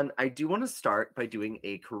 And I do want to start by doing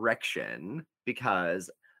a correction because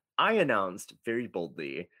I announced very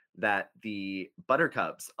boldly that the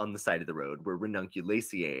buttercups on the side of the road were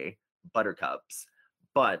Ranunculaceae buttercups,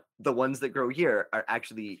 but the ones that grow here are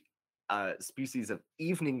actually species of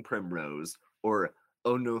evening primrose or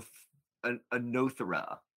onoth-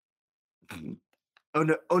 onothera.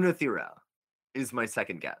 Onothera is my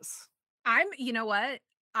second guess. You know what?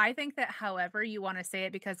 I think that however you want to say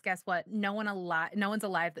it, because guess what? No one's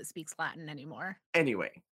alive that speaks Latin anymore.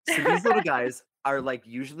 Anyway, so these little guys are like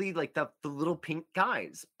usually like the little pink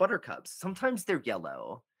guys, buttercups. Sometimes they're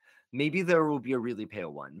yellow. Maybe there will be a really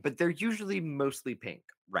pale one, but they're usually mostly pink,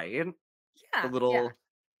 right? The Yeah, yeah. little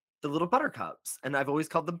the little buttercups. And I've always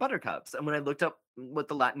called them buttercups. And when I looked up what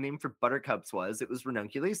the Latin name for buttercups was, it was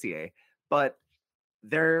Ranunculaceae. But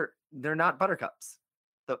they're not buttercups.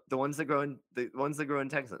 The ones that grow in the ones that grow in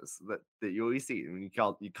Texas that you always see. And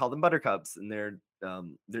you call them buttercups and they're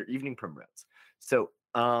evening primrose. So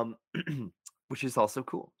which is also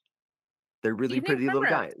cool. They're really Evening pretty little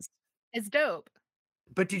primrose guys. is dope.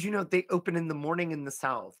 But did you know they open in the morning in the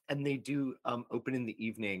south and they do open in the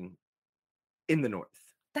evening in the north?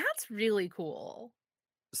 That's really cool.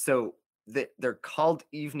 So they're called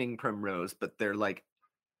evening primrose, but they're like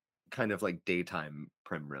kind of like daytime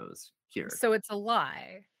primrose here. So it's a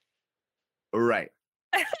lie. Right.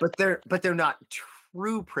 But they're not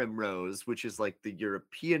true primrose, which is like the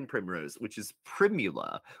European primrose, which is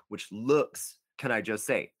primula, which looks, can I just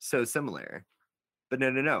say, so similar. But no,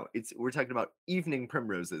 no, no. We're talking about evening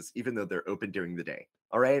primroses, even though they're open during the day.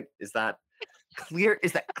 All right? Is that clear?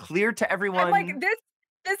 Is that clear to I'm like, everyone?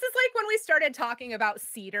 this is like when we started talking about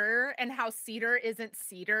cedar and how cedar isn't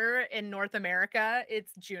cedar in North America,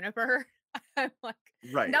 it's juniper. I'm like,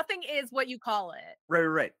 Right. nothing is what you call it, Right, right,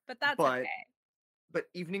 right. but that's But okay. but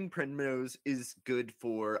evening primrose is good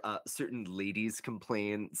for certain ladies'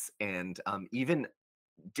 complaints and even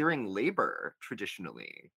during labor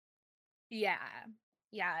traditionally. Yeah.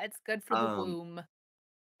 Yeah, it's good for the Um, womb.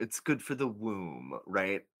 it's good for the womb,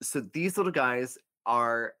 right? So these little guys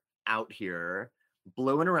are out here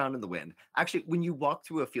blowing around in the wind. Actually, when you walk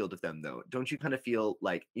through a field of them, though, don't you kind of feel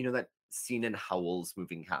like that scene in Howl's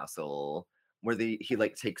Moving Castle where he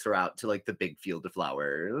like takes her out to like the big field of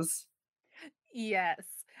flowers? Yes.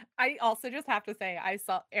 I also just have to say, I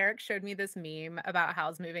saw Eric showed me this meme about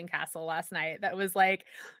Howl's Moving Castle last night that was like,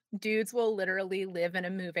 dudes will literally live in a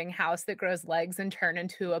moving house that grows legs and turn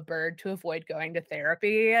into a bird to avoid going to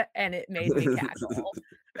therapy, and it made me cackle.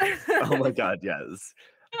 Oh my god, yes.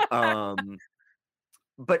 Um,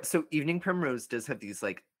 but so Evening Primrose does have these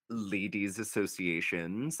like ladies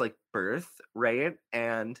associations, like birth, right?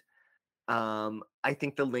 And I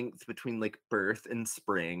think the links between like birth and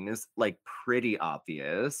spring is like pretty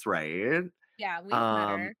obvious, right? Yeah, we've met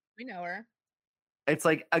Um, her. We know her. it's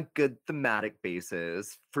like a good thematic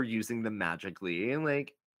basis for using them magically. And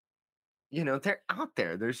like, they're out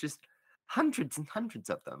there. There's just hundreds and hundreds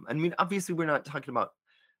of them. I mean, obviously, we're not talking about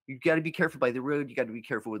you got to be careful by the road, you got to be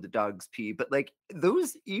careful with the dogs pee, but like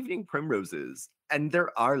those evening primroses, and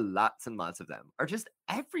there are lots and lots of them, are just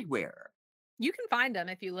everywhere. You can find them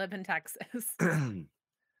if you live in Texas.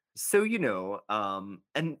 So,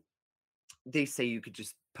 and they say you could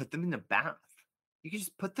just put them in a bath. You could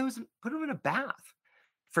just put them in a bath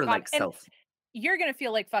for God, like and self. you're gonna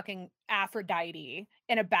feel like fucking Aphrodite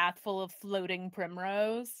in a bath full of floating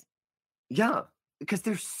primrose. Yeah, because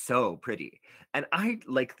they're so pretty. And I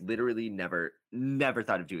like literally never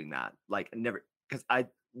thought of doing that. Like never because I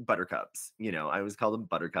buttercups, I always call them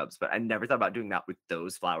buttercups, but I never thought about doing that with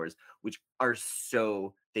those flowers, which are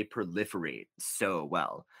they proliferate so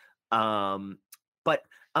well. Um, but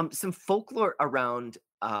some folklore around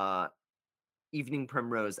evening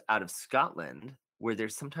primrose out of Scotland, where they're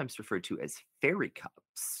sometimes referred to as fairy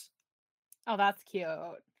cups. Oh, that's cute.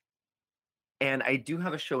 And I do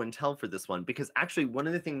have a show and tell for this one because actually one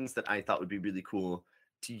of the things that I thought would be really cool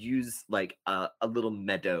to use like a little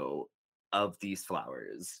meadow of these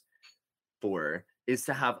flowers for is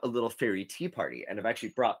to have a little fairy tea party. And I've actually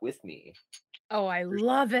brought with me Oh, I for,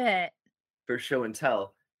 love it. for show and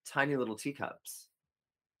tell tiny little teacups.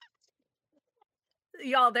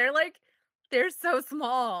 Y'all, they're so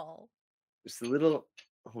small. Just a little,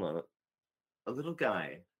 hold on, a little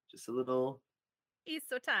guy, just a little. He's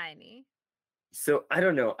so tiny. So I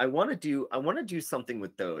don't know. I want to do something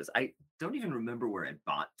with those. I don't even remember where I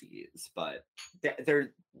bought these, but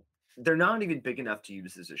they're they're not even big enough to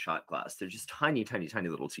use as a shot glass. They're just tiny, tiny, tiny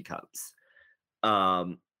little teacups.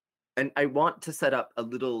 Um, and I want to set up a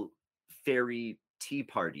little fairy tea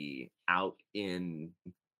party out in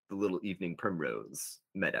the little evening primrose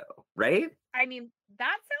meadow, right? I mean,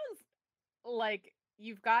 that sounds like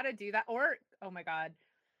you've gotta do that or oh my god,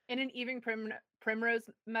 in an even primrose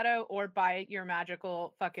meadow or by your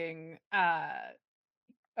magical fucking,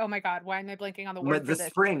 oh my god, why am I blanking on the word But for the this?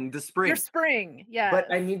 spring, the Your spring. spring, But yes.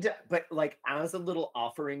 I need to, but like as a little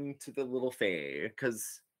offering to the little fae,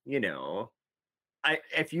 because I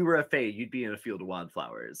if you were a fae, you'd be in a field of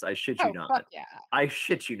wildflowers. I shit you Oh, fuck not. yeah. I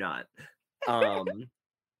shit you not. Um,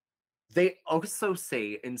 they also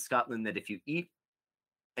say in Scotland that if you eat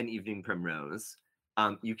an evening primrose,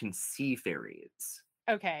 you can see fairies.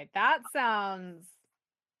 Okay, that sounds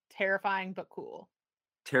terrifying but cool.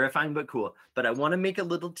 Terrifying but cool. But I want to make a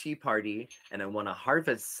little tea party and I want to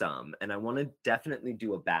harvest some and I want to definitely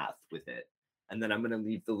do a bath with it. And then I'm going to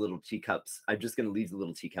leave the little teacups. I'm just going to leave the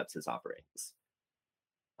little teacups as offerings.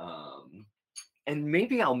 Um, and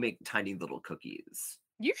maybe I'll make tiny little cookies.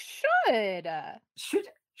 You should.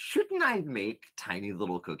 Shouldn't I make tiny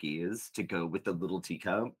little cookies to go with the little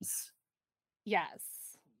teacups?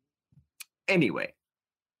 Yes. Anyway,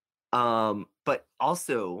 but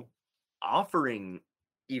also offering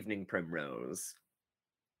evening primrose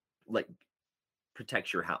like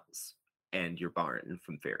protects your house and your barn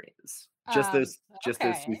from fairies. Just Um, those two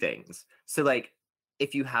okay. things. So like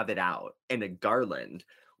if you have it out in a garland,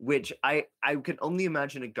 which I can only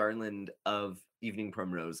imagine a garland of evening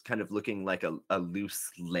primrose kind of looking like a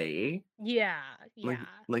loose lei, Yeah, like yeah.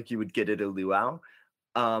 you would get at a luau.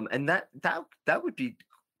 And that would be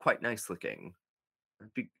quite nice looking.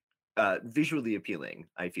 It'd be visually appealing,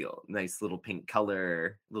 I feel. Nice little pink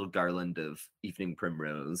color, little garland of evening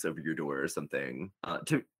primrose over your door or something.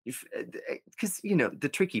 To because the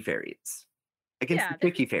tricky fairies against the Yeah,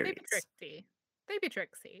 tricky they be fairies. tricksy. They be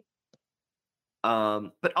tricksy.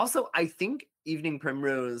 But also I think evening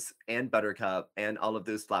primrose and buttercup and all of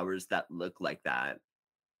those flowers that look like that,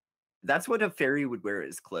 that's what a fairy would wear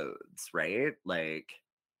as clothes, right?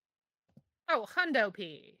 Oh, hundo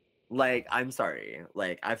P. I'm sorry.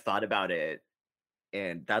 Like I've thought about it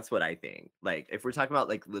and that's what I think. Like if we're talking about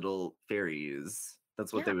like little fairies,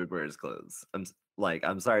 that's what Yeah, they would wear as clothes.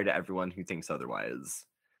 I'm sorry to everyone who thinks otherwise.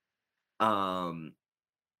 Um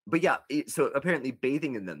but yeah, so apparently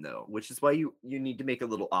bathing in them though, which is why you need to make a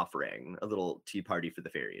little offering, a little tea party for the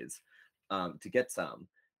fairies, to get some.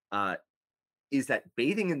 Uh, is that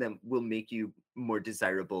bathing in them will make you more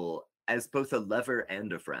desirable as both a lover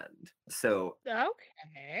and a friend. So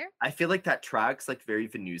okay. I feel like that tracks like very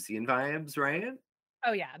Venusian vibes, right?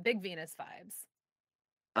 Oh, yeah, big Venus vibes.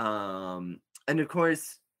 And of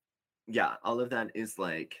course, yeah, all of that is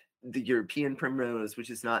like the European primrose, which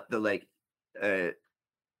is not the like uh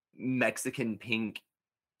Mexican pink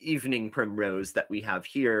evening primrose that we have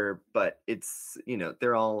here, but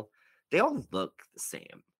they all look the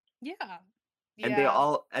same. Yeah. And Yeah.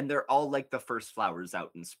 they're all like the first flowers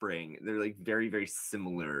out in spring. They're like very, very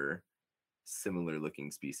similar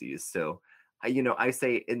looking species. So I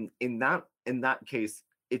say in that case,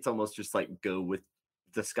 it's almost just like go with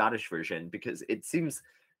the Scottish version because it seems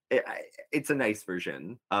it's a nice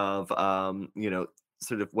version of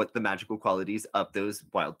sort of what the magical qualities of those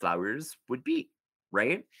wildflowers would be,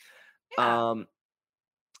 right? Yeah. Um,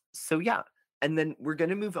 so yeah, and then we're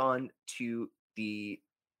gonna move on to the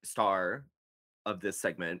star of this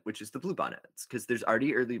segment, which is the bluebonnets, because there's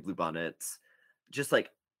already early bluebonnets, just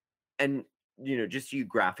like and just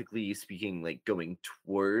geographically speaking, like going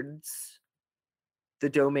towards the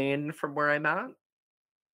domain from where I'm at.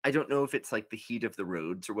 I don't know if it's like the heat of the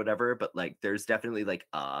roads or whatever, but like there's definitely like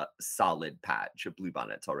a solid patch of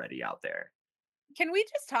bluebonnets already out there. Can we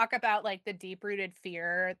just talk about, like, the deep-rooted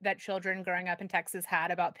fear that children growing up in Texas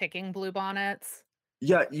had about picking bluebonnets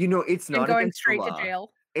Yeah, it's and not going against the straight to law.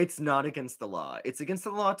 jail? It's not against the law. It's against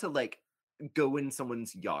the law to like go in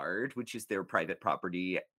someone's yard, which is their private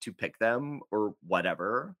property, to pick them or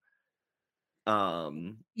whatever.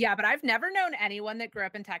 Um, Yeah, but I've never known anyone that grew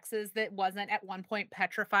up in Texas that wasn't at one point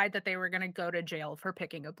petrified that they were gonna go to jail for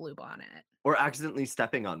picking a bluebonnet. or accidentally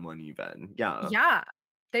stepping on one even. Yeah. Yeah.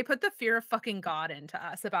 They put the fear of fucking God into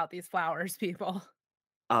us about these flowers, people.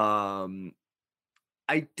 Um,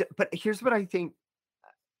 but here's what I think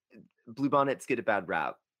bluebonnets get a bad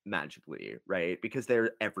rap magically, right? Because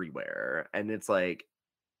they're everywhere and it's like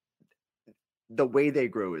the way they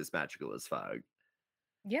grow is magical as fuck.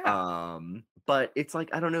 Yeah. But it's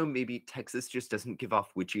like I don't know, maybe Texas just doesn't give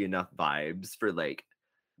off witchy enough vibes for like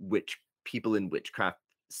witch people in witchcraft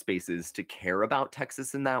spaces to care about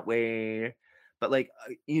Texas in that way. But like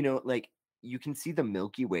like you can see the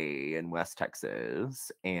Milky Way in West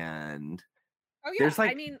Texas and Oh, yeah. there's I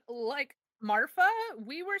like mean, like, Marfa,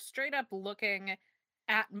 we were straight up looking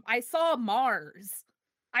at I saw Mars.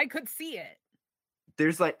 I could see it.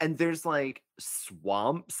 there's like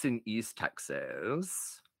swamps in East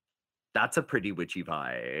Texas. That's a pretty witchy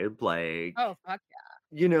vibe. Oh, fuck yeah.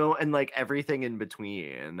 And like everything in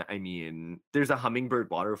between. I mean, there's a hummingbird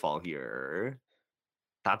waterfall here.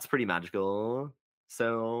 That's pretty magical.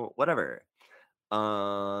 So, whatever.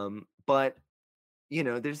 But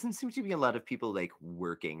there doesn't seem to be a lot of people like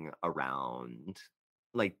working around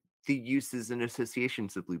like the uses and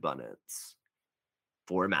associations of bluebonnets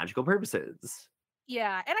for magical purposes.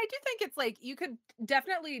 Yeah, and I do think it's like you could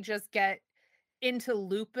definitely just get into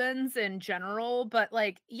lupins in general, but,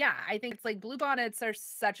 like, yeah, I think it's like bluebonnets are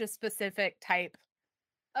such a specific type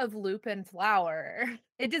of lupin flower.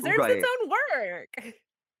 It deserves its Right. own work.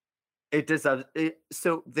 It does have it.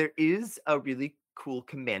 So there is a really cool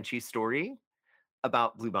Comanche story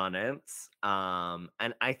about bluebonnets,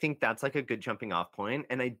 and I think that's, like, a good jumping off point,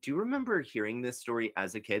 and I do remember hearing this story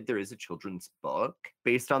as a kid. There is a children's book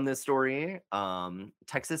based on this story.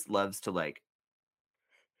 Texas loves to, like,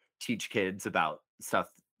 teach kids about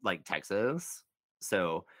stuff like Texas.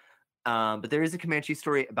 So, but there is a Comanche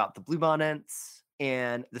story about the bluebonnets,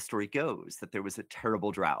 and the story goes that there was a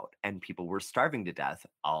terrible drought, and people were starving to death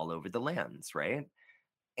all over the lands, right?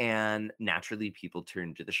 And naturally, people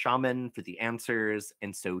turned to the shaman for the answers.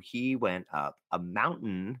 And so he went up a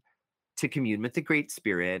mountain to commune with the Great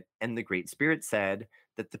Spirit. And the Great Spirit said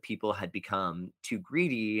that the people had become too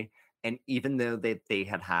greedy. And even though they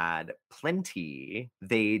had had plenty,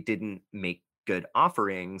 they didn't make good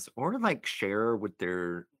offerings or like share with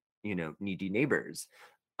their, needy neighbors.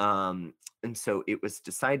 Um, and so it was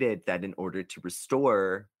decided that in order to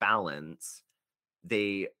restore balance,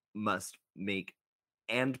 they must make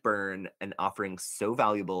and burn an offering so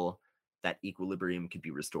valuable that equilibrium could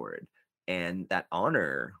be restored. And that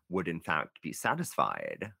honor would, in fact, be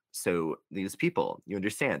satisfied. So, these people, you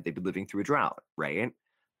understand, they've been living through a drought, right?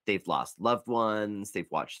 They've lost loved ones, they've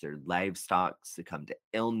watched their livestock succumb to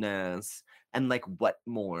illness. And, like, what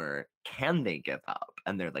more can they give up?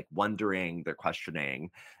 And they're like wondering, they're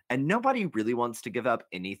questioning. And nobody really wants to give up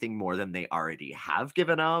anything more than they already have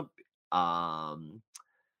given up. Um,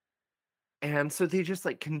 and so they just,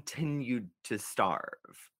 like, continued to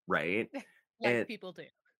starve, right? Like And people do.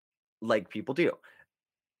 like people do.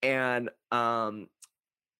 And,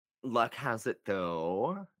 luck has it,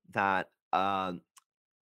 though, that, uh,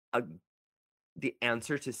 the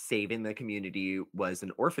answer to saving the community was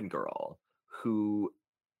an orphan girl who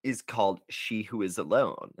is called She Who Is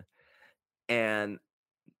Alone. And,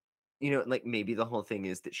 like, maybe the whole thing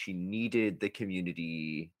is that she needed the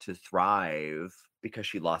community to thrive because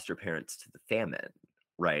she lost her parents to the famine,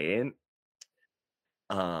 right?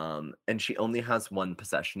 And she only has one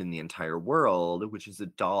possession in the entire world, which is a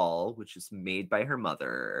doll, which is made by her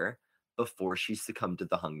mother before she succumbed to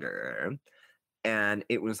the hunger. And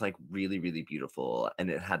it was like really, really beautiful. And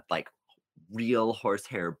it had like real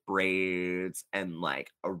horsehair braids and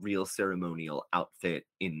like a real ceremonial outfit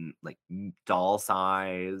in like doll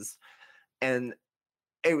size. And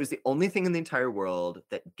it was the only thing in the entire world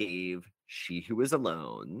that gave She Who Is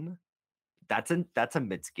Alone. That's a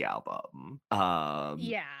Mitski album.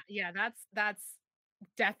 Yeah, yeah, that's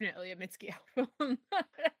definitely a Mitski album.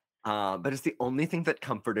 But it's the only thing that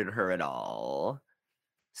comforted her at all.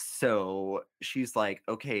 So she's like,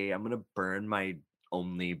 okay, I'm gonna burn my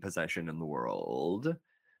only possession in the world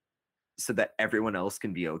so that everyone else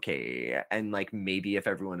can be okay. And like maybe if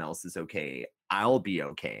everyone else is okay, I'll be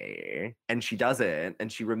okay. And she does it.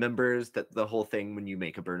 And she remembers that the whole thing when you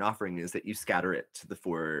make a burn offering is that you scatter it to the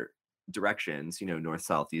four directions, north,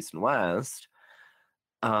 south, east, and west.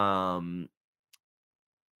 Um,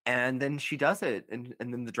 and then she does it, and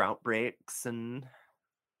then the drought breaks, and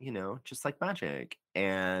just like magic.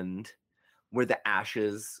 And where the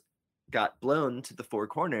ashes got blown to the four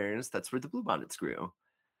corners, that's where the bluebonnets grew.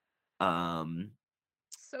 Um,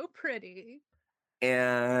 So pretty.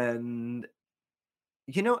 and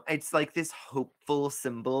it's like this hopeful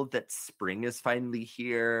symbol that spring is finally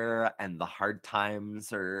here and the hard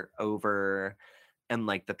times are over and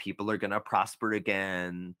like the people are going to prosper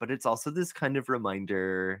again. But it's also this kind of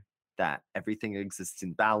reminder that everything exists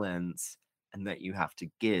in balance and that you have to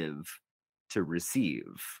give to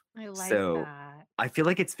receive. I like So that. I feel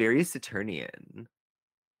like it's very Saturnian.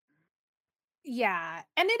 Yeah,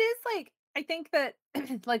 and it is like I think that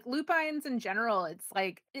like lupines in general, it's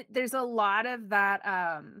like there's a lot of that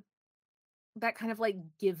kind of like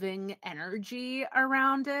giving energy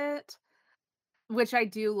around it, which I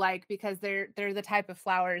do like because they're the type of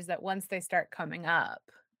flowers that once they start coming up,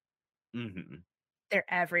 Mhm. they're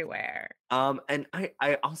everywhere. And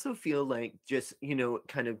I also feel like just,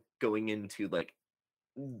 kind of going into like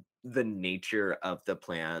the nature of the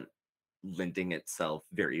plant lending itself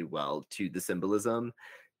very well to the symbolism.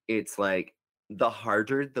 It's like the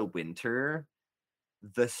harder the winter,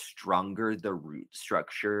 the stronger the root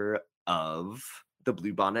structure of the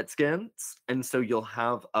bluebonnet skins. And so you'll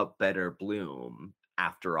have a better bloom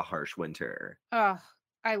after a harsh winter. Oh,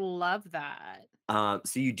 I love that.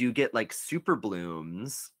 So you do get like super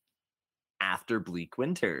blooms after bleak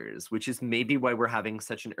winters, which is maybe why we're having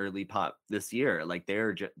such an early pop this year. Like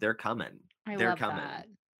they're coming. I They're love coming. that.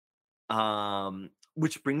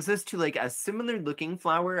 Which brings us to like a similar looking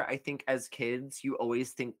flower. I think as kids, you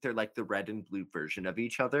always think they're like the red and blue version of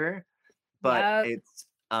each other, but Yep. it's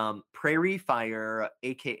prairie fire,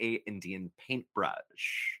 aka Indian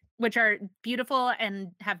paintbrush. Which are beautiful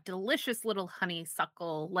and have delicious little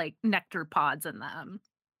honeysuckle, like, nectar pods in them.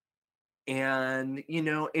 And,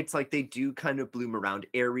 it's like they do kind of bloom around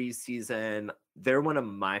Aries season. They're one of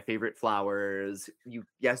my favorite flowers.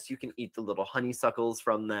 Yes, you can eat the little honeysuckles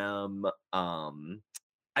from them.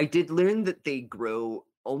 I did learn that they grow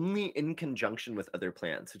only in conjunction with other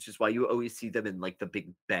plants, which is why you always see them in like the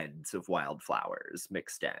big beds of wildflowers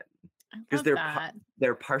mixed in. I Because love that.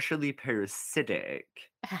 they're partially parasitic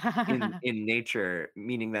in nature,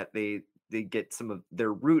 meaning that they get some of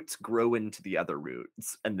their roots grow into the other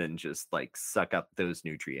roots and then just like suck up those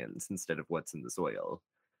nutrients instead of what's in the soil.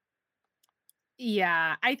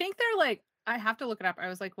 Yeah, I think they're like I have to look it up. I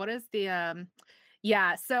was like, what is the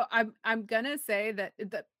yeah, so I'm gonna say that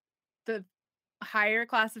the higher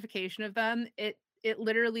classification of them, it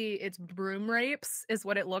literally it's broom rapes is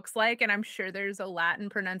what it looks like, and I'm sure there's a Latin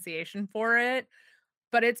pronunciation for it,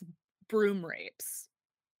 but it's broom rapes.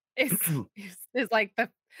 Is like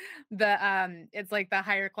it's like the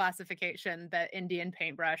higher classification that Indian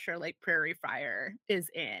paintbrush or like prairie fire is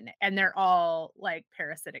in, and they're all like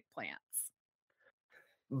parasitic plants.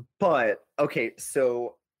 But okay,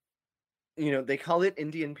 so they call it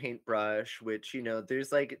Indian paintbrush, which,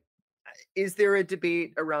 there's like, is there a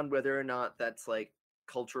debate around whether or not that's like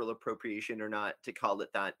cultural appropriation or not to call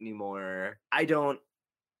it that anymore? I don't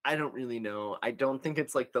really know. I don't think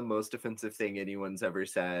it's like the most offensive thing anyone's ever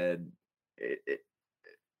said. It,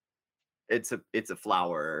 it's a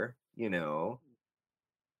flower, you know.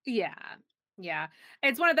 Yeah. Yeah.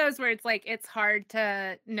 It's one of those where it's like it's hard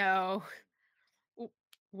to know w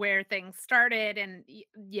where things started and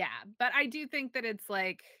yeah, but I do think that it's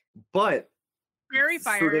like But prairie sort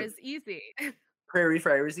fire of is easy. prairie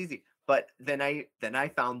fire is easy. But then I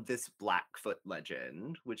found this Blackfoot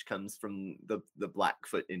legend, which comes from the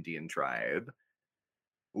Blackfoot Indian tribe,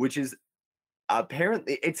 which is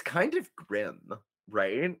apparently it's kind of grim,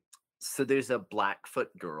 right? So there's a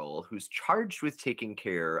Blackfoot girl who's charged with taking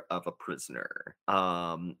care of a prisoner.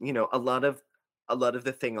 A lot of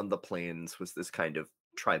the thing on the plains was this kind of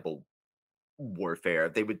tribal warfare.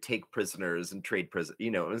 They would take prisoners and trade prison.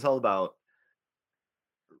 It was all about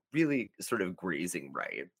really sort of grazing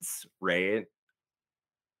rights, right?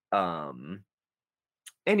 Um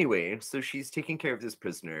anyway, so she's taking care of this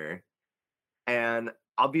prisoner and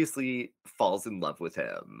obviously falls in love with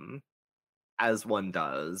him, as one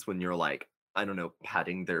does when you're like, I don't know,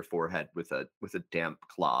 patting their forehead with a damp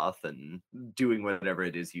cloth and doing whatever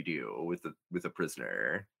it is you do with a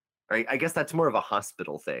prisoner. Right? I guess that's more of a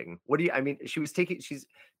hospital thing. What do you I mean, she's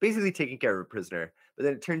basically taking care of a prisoner, but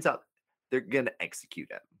then it turns out they're gonna execute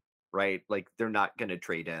him, right? Like they're not gonna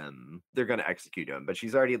trade him. They're gonna execute him, but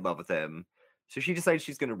she's already in love with him. So she decides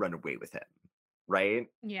she's gonna run away with him, right?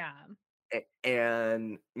 Yeah.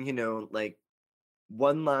 And like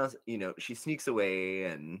one last, she sneaks away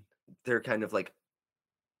and they're kind of like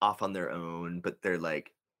off on their own, but they're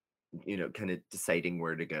like, kind of deciding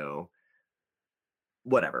where to go,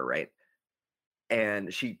 whatever, right?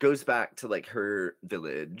 And she goes back to like her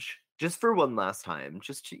village just for one last time,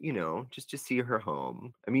 just to see her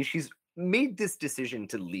home. I mean, she's made this decision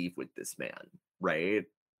to leave with this man, right?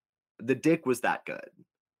 The dick was that good.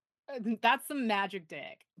 That's some magic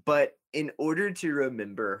dick. But in order to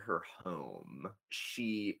remember her home,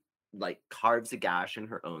 she like carves a gash in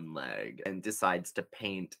her own leg and decides to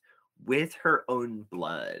paint with her own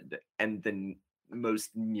blood and the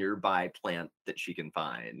most nearby plant that she can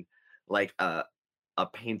find, like a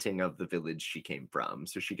painting of the village she came from,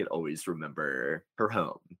 so she could always remember her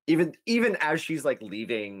home, even as she's like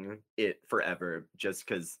leaving it forever, just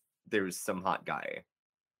because there's some hot guy.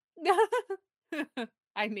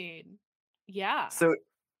 I mean, yeah. So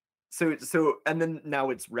and then now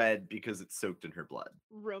it's red because it's soaked in her blood.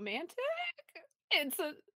 Romantic? It's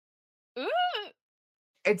a ooh.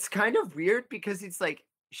 It's kind of weird because it's like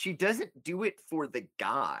she doesn't do it for the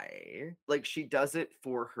guy. Like she does it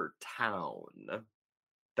for her town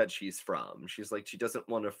that she's from. She's like she doesn't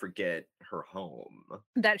want to forget her home.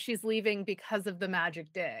 That she's leaving because of the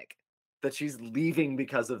magic dick. That she's leaving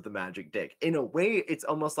because of the magic dick. In a way, it's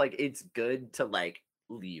almost like it's good to like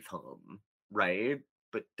leave home, right?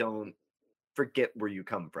 But don't forget where you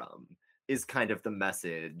come from is kind of the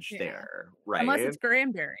message Yeah. there, Unless right? it's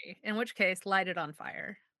cranberry, in which case, light it on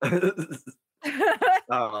fire.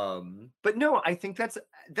 But no, I think that's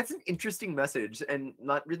an interesting message and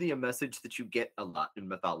not really a message that you get a lot in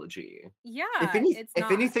mythology. If Yeah, any it's if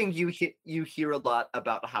not. anything, you hear a lot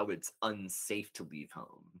about how it's unsafe to leave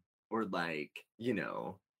home or like,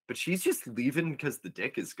 but she's just leaving because the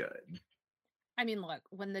dick is good. I mean, look,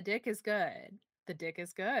 when the dick is good, the dick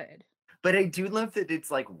is good. But I do love that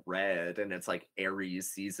it's like red and it's like Aries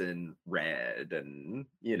season red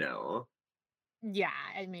Yeah,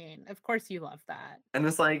 I mean, of course you love that. and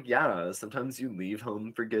it's like, yeah, sometimes you leave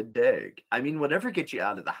home for good dick. I mean, whatever gets you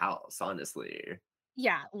out of the house, honestly.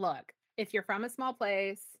 Yeah, look, if you're from a small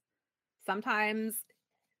place, sometimes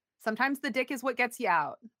sometimes the dick is what gets you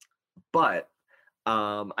out. But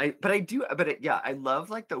yeah, I love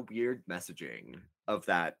like the weird messaging of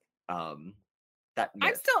that I'm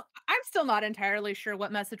myth. still I'm still not entirely sure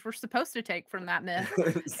what message we're supposed to take from that myth.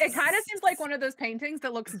 It kinda seems like one of those paintings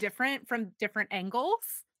that looks different from different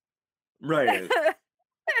angles. Right.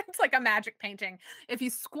 It's like a magic painting. If you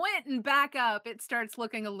squint and back up, it starts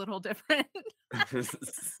looking a little different.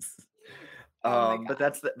 Oh my But god.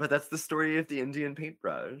 that's the story of the Indian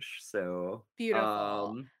paintbrush. So,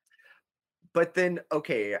 Beautiful. but then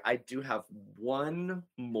okay, I do have one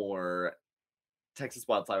more Texas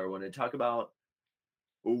wildflower I want to talk about,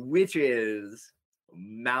 which is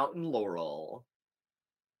mountain laurel.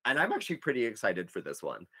 And I'm actually pretty excited for this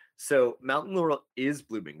one. So, mountain laurel is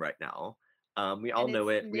blooming right now. We all And know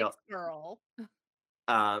it's it. Nick's girl.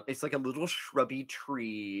 It's like a little shrubby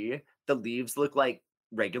tree. The leaves look like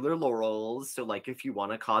regular laurels. So, like, if you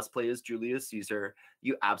want to cosplay as Julius Caesar,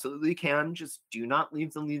 you absolutely can. Just do not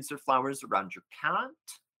leave the leaves or flowers around your cat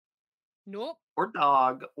Nope. or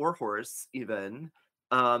dog or horse, even,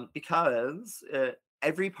 because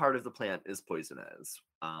every part of the plant is poisonous.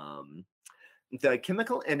 The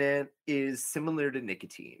chemical in it is similar to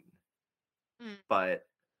nicotine, Mm. but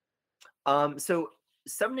so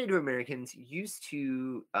some Native Americans used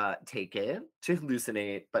to take it to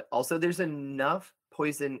hallucinate, but also there's enough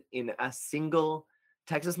poison in a single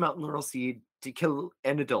Texas mountain laurel seed to kill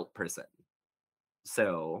an adult person.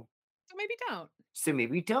 So, So maybe don't. so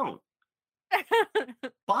maybe don't.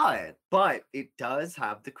 But it does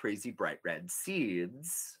have the crazy bright red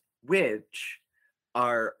seeds, which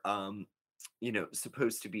are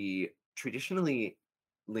supposed to be traditionally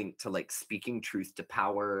linked to like speaking truth to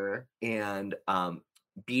power and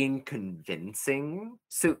being convincing.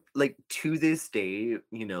 So like to this day,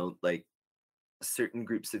 like certain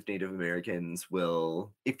groups of Native Americans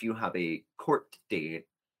will, if you have a court date,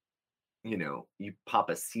 you pop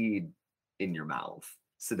a seed in your mouth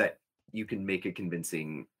so that you can make a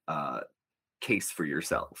convincing case for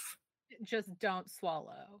yourself. Just don't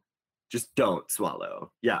swallow. Just don't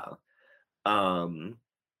swallow. Yeah. Um,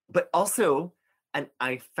 but also, and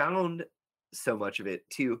I found so much of it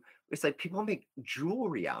too, it's like people make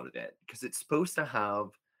jewelry out of it because it's supposed to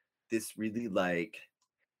have this really like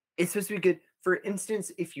it's supposed to be good. For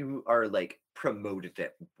instance, if you are like promoted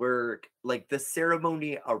at work, like the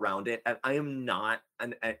ceremony around it, and I am not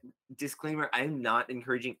an a disclaimer, I am not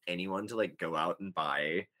encouraging anyone to like go out and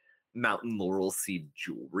buy mountain laurel seed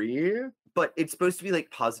jewelry, but it's supposed to be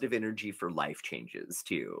like positive energy for life changes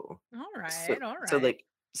too. All So right, all so right. like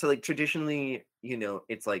so like traditionally,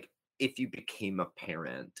 it's like if you became a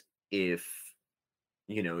parent, if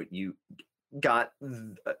you got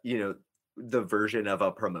the version of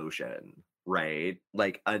a promotion, right?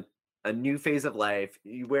 Like a new phase of life.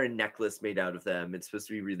 You wear a necklace made out of them. It's supposed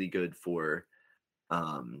to be really good for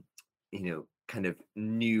kind of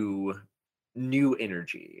new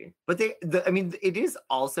energy. But I mean, it is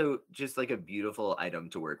also just like a beautiful item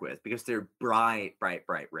to work with because they're bright, bright,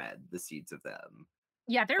 bright red, the seeds of them.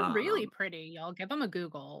 Yeah, they're really Um, pretty. I'll give them a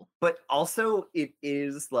Google. but also it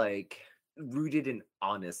is like rooted in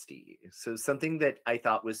honesty. So something that I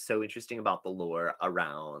thought was so interesting about the lore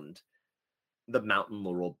around the mountain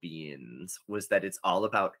laurel beans was that it's all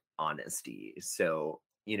about honesty. So,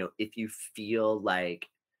 if you feel like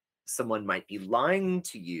someone might be lying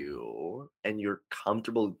to you and you're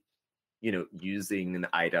comfortable, using an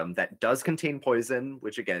item that does contain poison,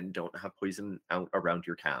 which again, don't have poison out around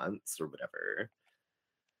your cats or whatever.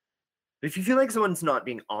 But if you feel like someone's not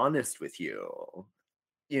being honest with you,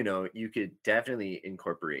 you could definitely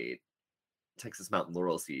incorporate Texas mountain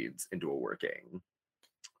laurel seeds into a working.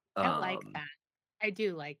 I like Um, that. I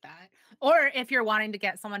do like that. Or if you're wanting to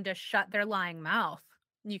get someone to shut their lying mouth,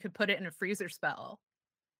 you could put it in a freezer spell.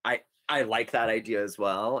 I like that idea as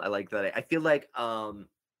well. I like that. I feel like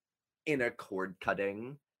in a cord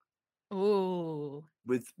cutting Ooh,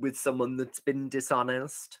 with someone that's been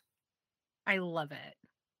dishonest. I love it.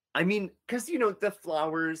 I mean, because the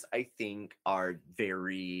flowers I think are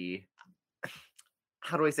very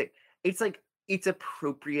how do I say? It's like it's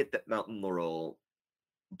appropriate that mountain laurel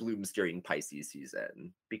blooms during Pisces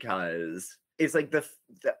season because it's like the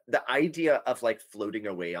idea of like floating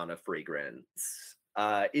away on a fragrance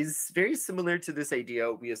is very similar to this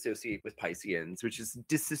idea we associate with Pisceans, which is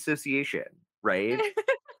disassociation, right?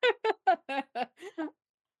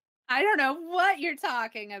 I don't know what you're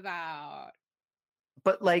talking about.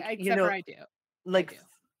 But like, Except for I do. I like do.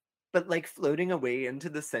 but like floating away into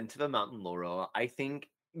the scent of a mountain laurel, I think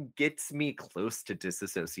gets me close to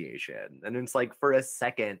disassociation. And it's like for a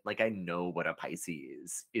second, like I know what a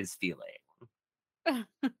Pisces is feeling.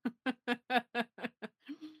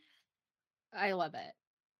 I love it.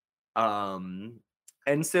 Um,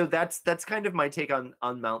 And so that's kind of my take on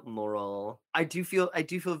Mountain Laurel. I do feel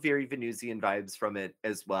very Venusian vibes from it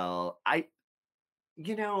as well. I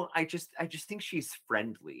just think she's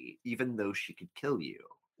friendly, even though she could kill you.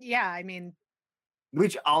 Yeah, I mean,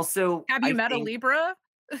 Which also have you I met a think Libra?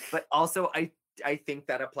 but also I think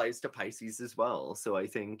that applies to Pisces as well. So I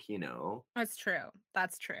think, That's true.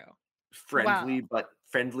 That's true. friendly Well, but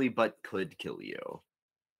friendly but could kill you.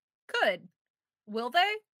 good. Will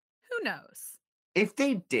they? Who knows? If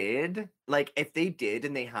they did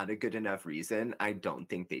and they had a good enough reason, I don't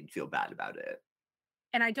think they'd feel bad about it.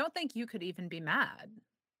 And I don't think you could even be mad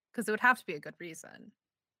because it would have to be a good reason.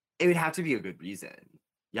 It would have to be a good reason.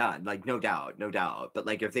 Yeah, like no doubt, no doubt. But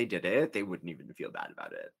like if they did it, they wouldn't even feel bad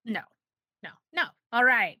about it. No, no, no. All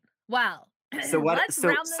right. Well, So what let's so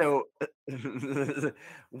round this. so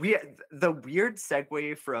we the weird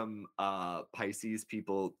segue from Pisces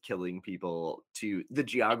people killing people to the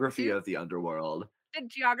geography To of the underworld. the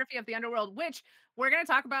geography of the underworld, which we're going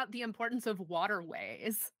to talk about the importance of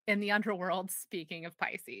waterways in the underworld, speaking of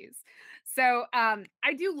Pisces. So,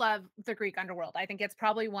 I do love the Greek underworld. I think it's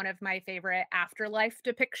probably one of my favorite afterlife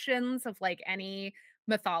depictions of like any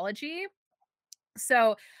mythology.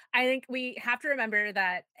 So, I think we have to remember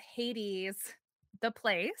that Hades, the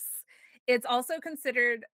place, it's also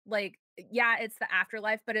considered like, yeah, it's the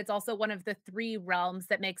afterlife, but it's also one of the three realms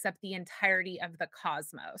that makes up the entirety of the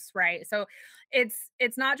cosmos, right? So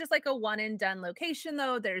it's not just like a one and done location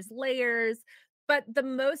though, there's layers, but the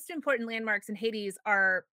most important landmarks in Hades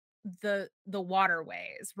are the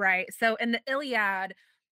waterways, right? So in the Iliad,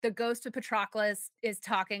 the ghost of Patroclus is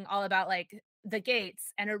talking all about like the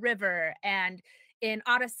gates and a river, and in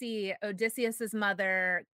Odyssey, Odysseus's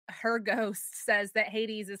mother, her ghost says that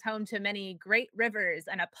Hades is home to many great rivers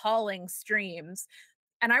and appalling streams.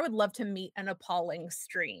 And I would love to meet an appalling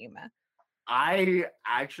stream. I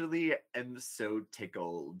actually am so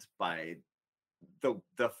tickled by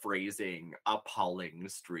the phrasing appalling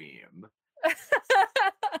stream.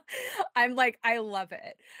 I'm like, I love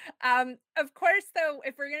it. Of course, though,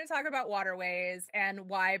 if we're going to talk about waterways and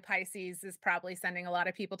why Pisces is probably sending a lot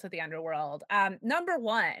of people to the underworld, number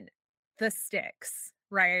one, the Styx,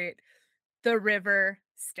 right? The river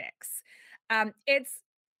Styx. It's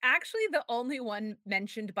actually the only one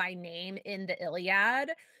mentioned by name in the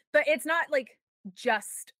Iliad, but it's not like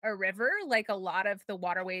just a river like a lot of the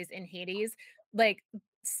waterways in Hades. Like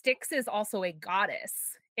Styx is also a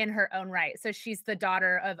goddess in her own right. So she's the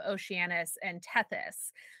daughter of Oceanus and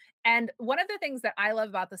Tethys. And one of the things that I love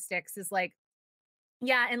about the Styx is like,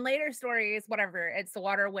 yeah, in later stories, whatever, it's the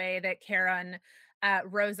waterway that Charon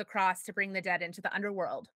rows across to bring the dead into the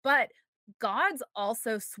underworld. But gods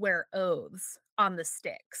also swear oaths on the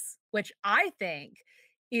Styx, which I think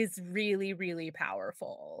is really, really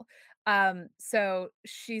powerful. So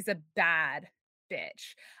she's a bad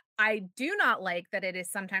bitch. I do not like that it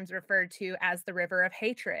is sometimes referred to as the river of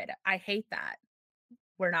hatred. I hate that.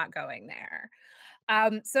 We're not going there.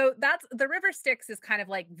 So that's the River Styx is kind of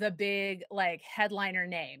like the big like headliner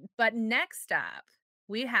name. But next up,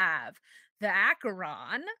 we have the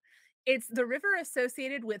Acheron. It's the river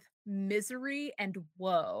associated with misery and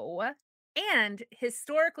woe. And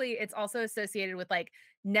historically, it's also associated with like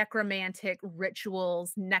necromantic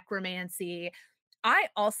rituals, necromancy. I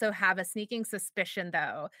also have a sneaking suspicion,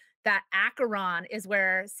 though, that Acheron is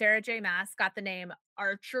where Sarah J. Maas got the name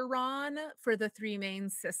Archeron for the three main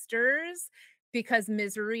sisters because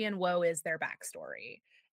misery and woe is their backstory.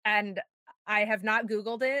 And I have not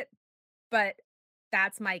Googled it, but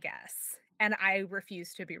that's my guess. And I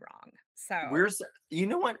refuse to be wrong. We're So s- you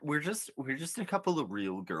know what? We're just a couple of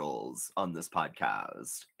real girls on this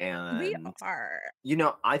podcast. we And are.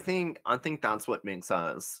 I think that's what makes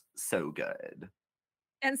us so good.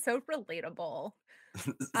 And so relatable.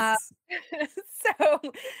 Uh, so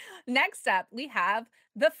next up, we have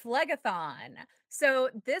the Phlegathon. So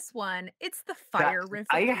this one, it's the That fire river.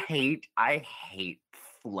 I hate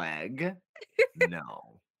flag.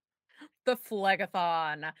 No. The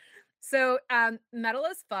Phlegathon. So, metal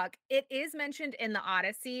as fuck. It is mentioned in the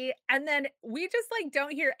Odyssey, and then we just like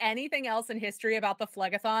don't hear anything else in history about the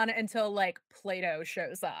Phlegathon until like Plato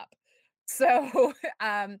shows up. So,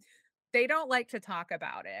 they don't like to talk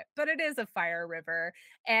about it, but it is a fire river.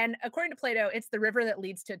 And according to Plato, it's the river that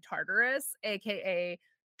leads to Tartarus, aka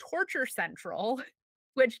Torture Central,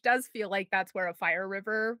 which does feel like that's where a fire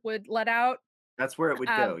river would let out. That's where it would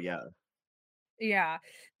Um, go, yeah. Yeah.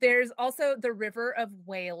 There's also the River of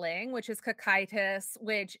Wailing, which is Cocytus,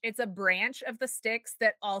 which it's a branch of the Styx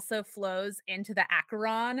that also flows into the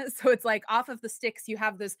Acheron. So it's like off of the Styx, you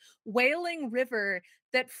have this wailing river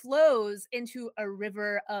that flows into a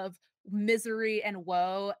river of misery and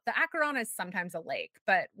woe. The Acheron is sometimes a lake,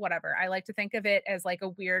 but whatever. I like to think of it as like a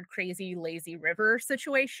weird, crazy, lazy river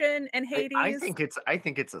situation in Hades. I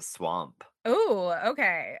think it's a swamp. Oh,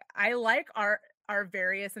 okay. I like our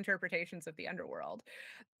various interpretations of the underworld.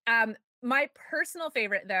 My personal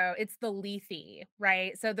favorite though, it's the Lethe,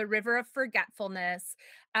 right? So the river of forgetfulness.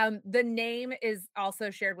 The name is also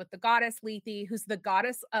shared with the goddess Lethe, who's the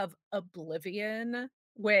goddess of oblivion,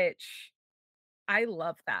 which I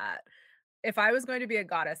love that. If I was going to be a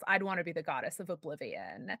goddess, I'd want to be the goddess of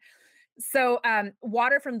oblivion. So,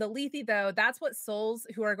 water from the Lethe, though, that's what souls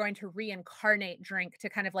who are going to reincarnate drink to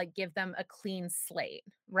kind of like give them a clean slate,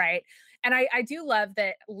 right? And I do love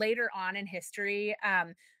that later on in history,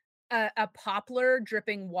 a poplar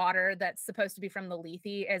dripping water that's supposed to be from the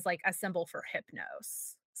Lethe is like a symbol for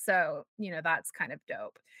Hypnos. So, that's kind of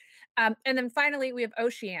dope. And then finally, we have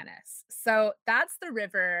Oceanus. So that's the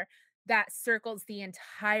river that circles the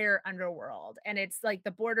entire underworld. And it's like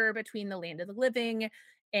the border between the land of the living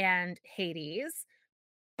and Hades.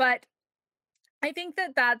 But I think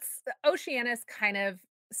that that's Oceanus kind of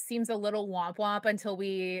seems a little womp womp until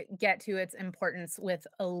we get to its importance with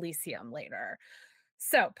Elysium later.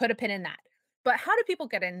 So put a pin in that. But how do people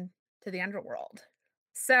get into the underworld?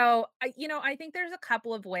 So, I think there's a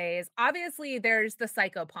couple of ways. Obviously, there's the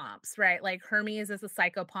psychopomps, right? Like Hermes is a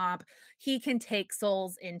psychopomp. He can take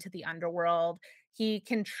souls into the underworld. He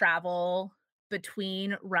can travel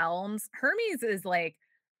between realms. Hermes is like,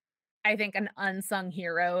 I think, an unsung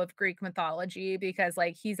hero of Greek mythology because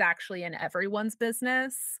like he's actually in everyone's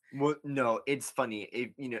business. Well, no, it's funny.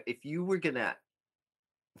 If you were gonna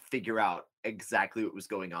figure out exactly what was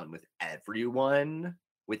going on with everyone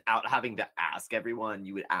without having to ask everyone,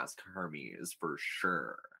 you would ask Hermes for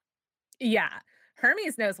sure. Yeah.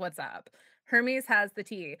 Hermes knows what's up. Hermes has the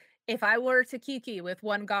tea. If I were to kiki with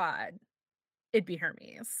one god, it'd be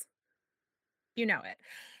Hermes. You know it.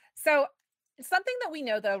 So, something that we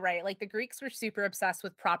know though, right? Like the Greeks were super obsessed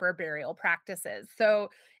with proper burial practices. So,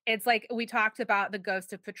 it's like we talked about the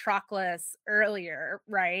ghost of Patroclus earlier,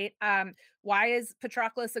 right? Why is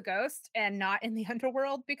Patroclus a ghost and not in the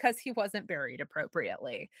underworld? Because he wasn't buried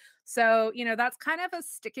appropriately. So, that's kind of a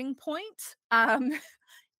sticking point.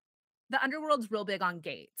 The underworld's real big on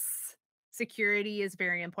gates. Security is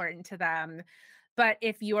very important to them. But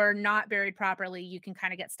if you are not buried properly, you can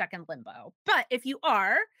kind of get stuck in limbo. But if you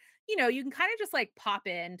are, you can kind of just like pop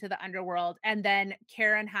into the underworld and then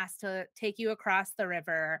Karen has to take you across the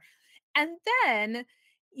river. And then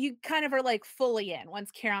you kind of are like fully in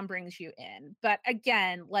once Karen brings you in. But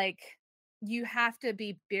again, like you have to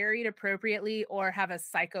be buried appropriately or have a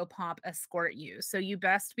psychopomp escort you. So you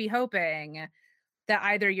best be hoping that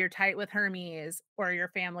either you're tight with Hermes or your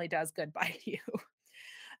family does good by you.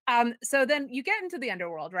 So then you get into the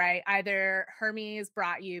underworld, right? Either Hermes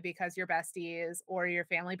brought you because you're besties, or your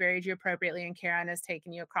family buried you appropriately and Charon has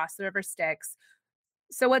taken you across the river Styx.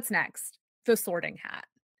 So what's next? The sorting hat.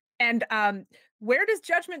 And where does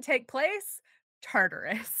judgment take place?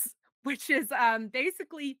 Tartarus, which is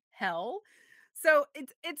basically hell. So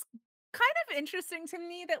it's kind of interesting to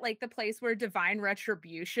me that like the place where divine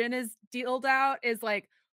retribution is dealt out is like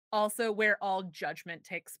also where all judgment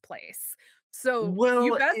takes place. So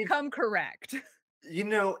you Well, best if come correct. you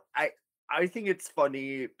know, I think it's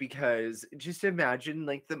funny because just imagine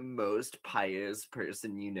like the most pious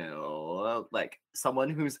person you know, like someone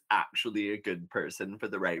who's actually a good person for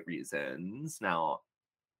the right reasons. Now,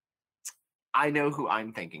 I know who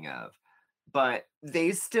I'm thinking of, but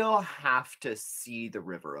they still have to see the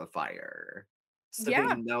river of fire so they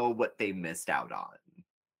Yeah, know what they missed out on.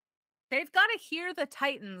 they've got to hear the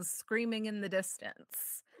titans screaming in the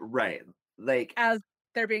distance Right. Like as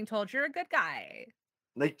they're being told you're a good guy.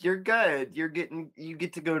 you're good. You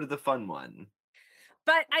get to go to the fun one.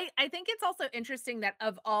 But I think it's also interesting that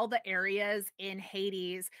of all the areas in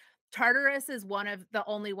Hades, Tartarus is one of the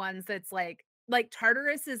only ones that's like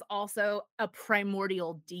Tartarus is also a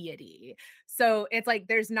primordial deity. So it's like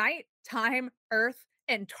there's night, time, earth,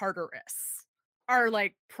 and Tartarus are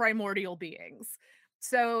like primordial beings.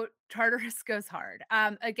 So Tartarus goes hard.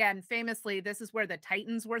 Again, famously, this is where the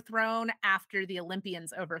Titans were thrown after the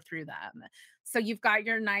Olympians overthrew them. So you've got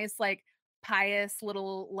your nice, like, pious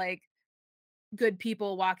little like good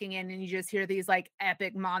people walking in and you just hear these like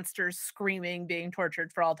epic monsters screaming being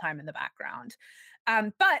tortured for all time in the background.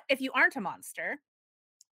 But if you aren't a monster,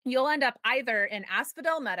 you'll end up either in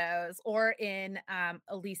Asphodel Meadows or in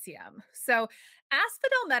Elysium. So,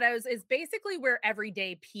 Asphodel Meadows is basically where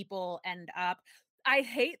everyday people end up. I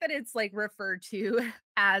hate that it's like referred to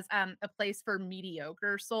as a place for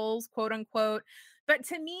mediocre souls, quote unquote. But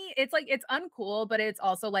to me, it's like it's uncool, but it's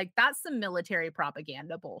also like that's some military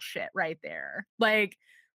propaganda bullshit right there. Like,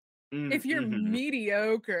 if you're Mhm.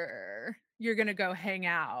 mediocre, you're gonna go hang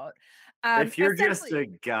out. If you're just Essentially, a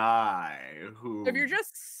guy if who you're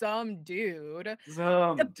just some dude,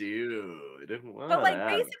 some dude, but, like,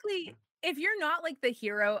 whatever. basically, if you're not, like, the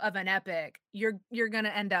hero of an epic, you're gonna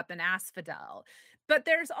end up in Asphodel. But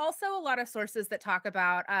there's also a lot of sources that talk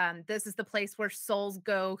about, this is the place where souls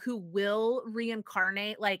go who will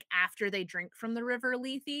reincarnate, like, after they drink from the river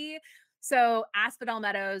Lethe. So, Asphodel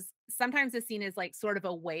Meadows sometimes is seen as, like, sort of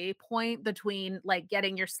a waypoint between, like,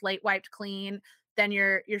 getting your slate wiped clean, then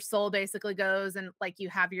your soul basically goes and, like, you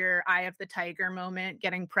have your Eye of the Tiger moment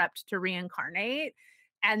getting prepped to reincarnate,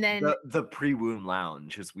 and then The pre-womb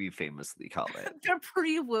lounge, as we famously call it. the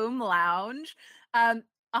pre-womb lounge. Um,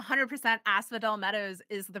 100% Asphodel Meadows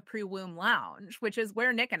is the pre-womb lounge, which is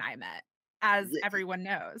where Nick and I met, as Ye everyone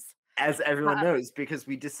knows. as everyone Uh, knows, because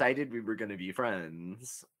we decided we were gonna be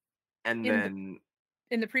friends, and in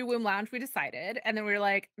the then pre-womb lounge, we decided, and then we were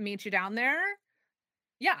like, "Meet you down there?"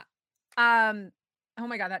 Yeah. Um, oh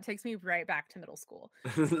my god, that takes me right back to middle school.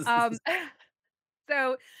 Um,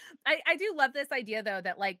 so I do love this idea though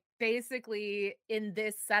that like basically in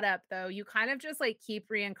this setup though, you kind of just like keep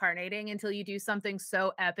reincarnating until you do something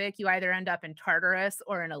so epic you either end up in Tartarus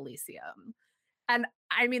or in Elysium. And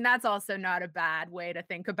I mean that's also not a bad way to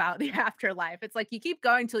think about the afterlife. It's like you keep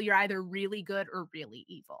going till you're either really good or really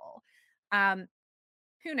evil. Um,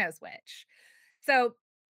 who knows which. So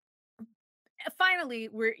finally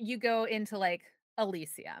where you go into like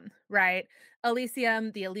Elysium, right?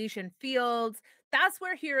 Elysium, the Elysian Fields, that's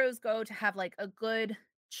where heroes go to have like a good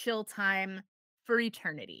chill time for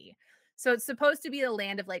eternity. So it's supposed to be a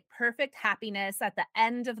land of like perfect happiness at the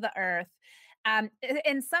end of the earth.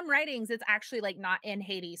 In some writings, it's actually like not in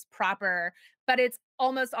Hades proper, but it's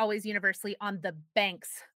almost always universally on the banks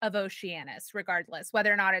of Oceanus, regardless,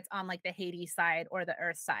 whether or not it's on like the Hades side or the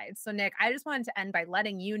earth side. So, Nick, I just wanted to end by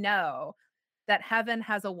letting you know that heaven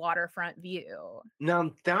has a waterfront view.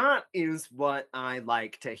 now that is what I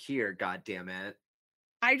like to hear, God damn it.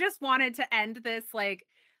 I just wanted to end this like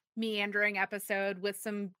meandering episode with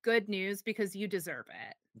some good news because you deserve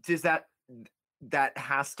it. Does that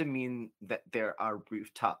has to mean that there are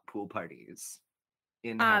rooftop pool parties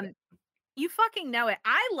in heaven? Um, you fucking know it.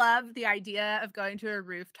 I love the idea of going to a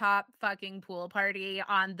rooftop fucking pool party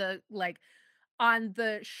on the like on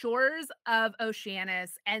the shores of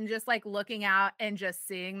Oceanus and just like looking out and just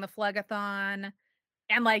seeing the Phlegathon.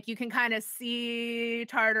 And, like, you can kinda see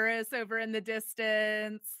Tartarus over in the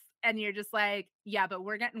distance, and you're just like, "Yeah, but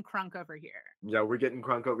we're getting crunk over here." Yeah, we're getting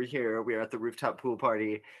crunk over here. We're at the rooftop pool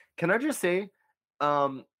party. Can I just say,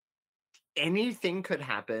 um, anything could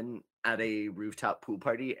happen at a rooftop pool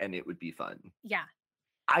party and it would be fun. Yeah.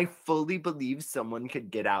 I fully believe someone could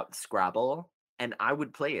get out Scrabble and I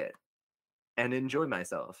would play it and enjoy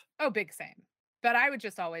myself. Oh, big same. But I would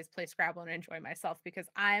just always play Scrabble and enjoy myself because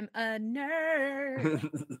I'm a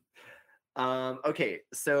nerd. Okay,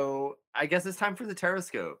 so I guess it's time for the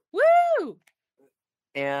Terrascope. Woo!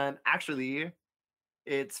 And actually,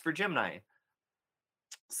 it's for Gemini.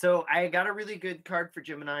 So I got a really good card for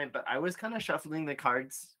Gemini, but I was kind of shuffling the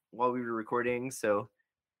cards while we were recording. So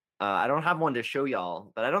I don't have one to show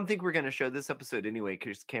y'all, but I don't think we're going to show this episode anyway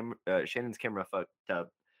because Shannon's camera fucked up.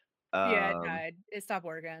 Yeah, it Um, died. It stopped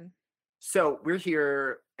working. so we're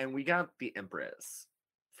here and we got the Empress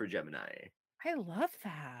for Gemini. I love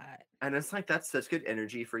that. And it's like that's such good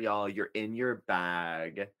energy for y'all. You're in your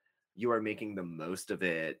bag. You are making the most of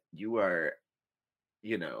it. You are,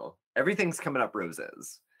 everything's coming up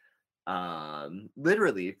roses.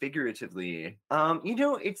 Literally, figuratively.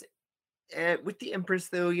 It's with the Empress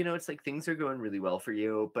though, it's like things are going really well for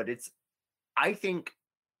you, but it's I think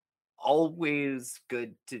always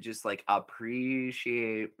good to just like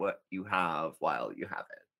appreciate what you have while you have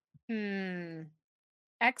it. Hmm.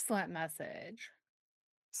 Excellent message.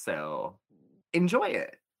 So enjoy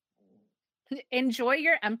it. Enjoy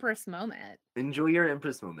your Empress moment. Enjoy your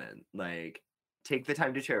Empress moment. Like take the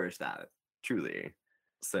time to cherish that. Truly.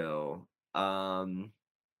 So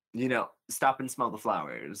stop and smell the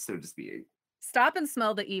flowers, so to speak. Stop and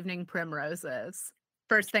smell the evening primroses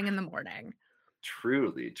first thing in the morning.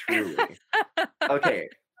 Truly, truly. Okay.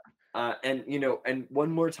 And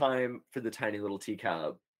one more time for the tiny little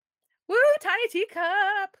teacup. Woo, tiny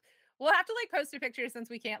teacup. We'll have to like post a picture since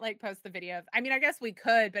we can't like post the video. I mean, I guess we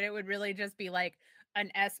could, but it would really just be like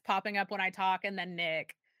an S popping up when I talk and then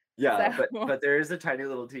Nick. Yeah, So, but there is a tiny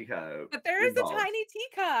little teacup but there is a involved, tiny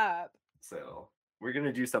teacup. so we're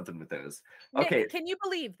gonna do something with those. Okay, Nick, can you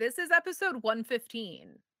believe this is episode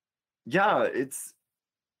 115? yeah, it's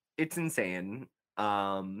insane.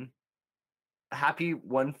 Um, happy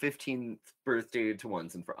 115th birthday to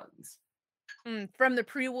Ones and Fronds. From the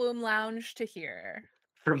pre-womb lounge to here.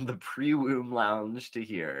 From the pre-womb lounge to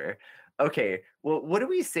here. Okay, well, what do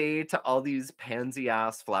we say to all these pansy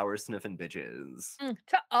ass flower sniffing bitches?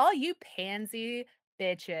 To all you pansy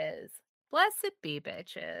bitches, blessed be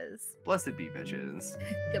bitches. Blessed be bitches.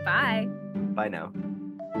 Goodbye. Bye now.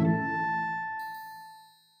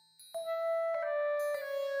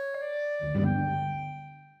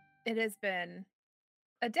 It has been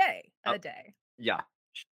a day, Oh, a day. yeah.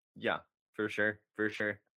 Yeah, for sure, for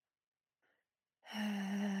sure.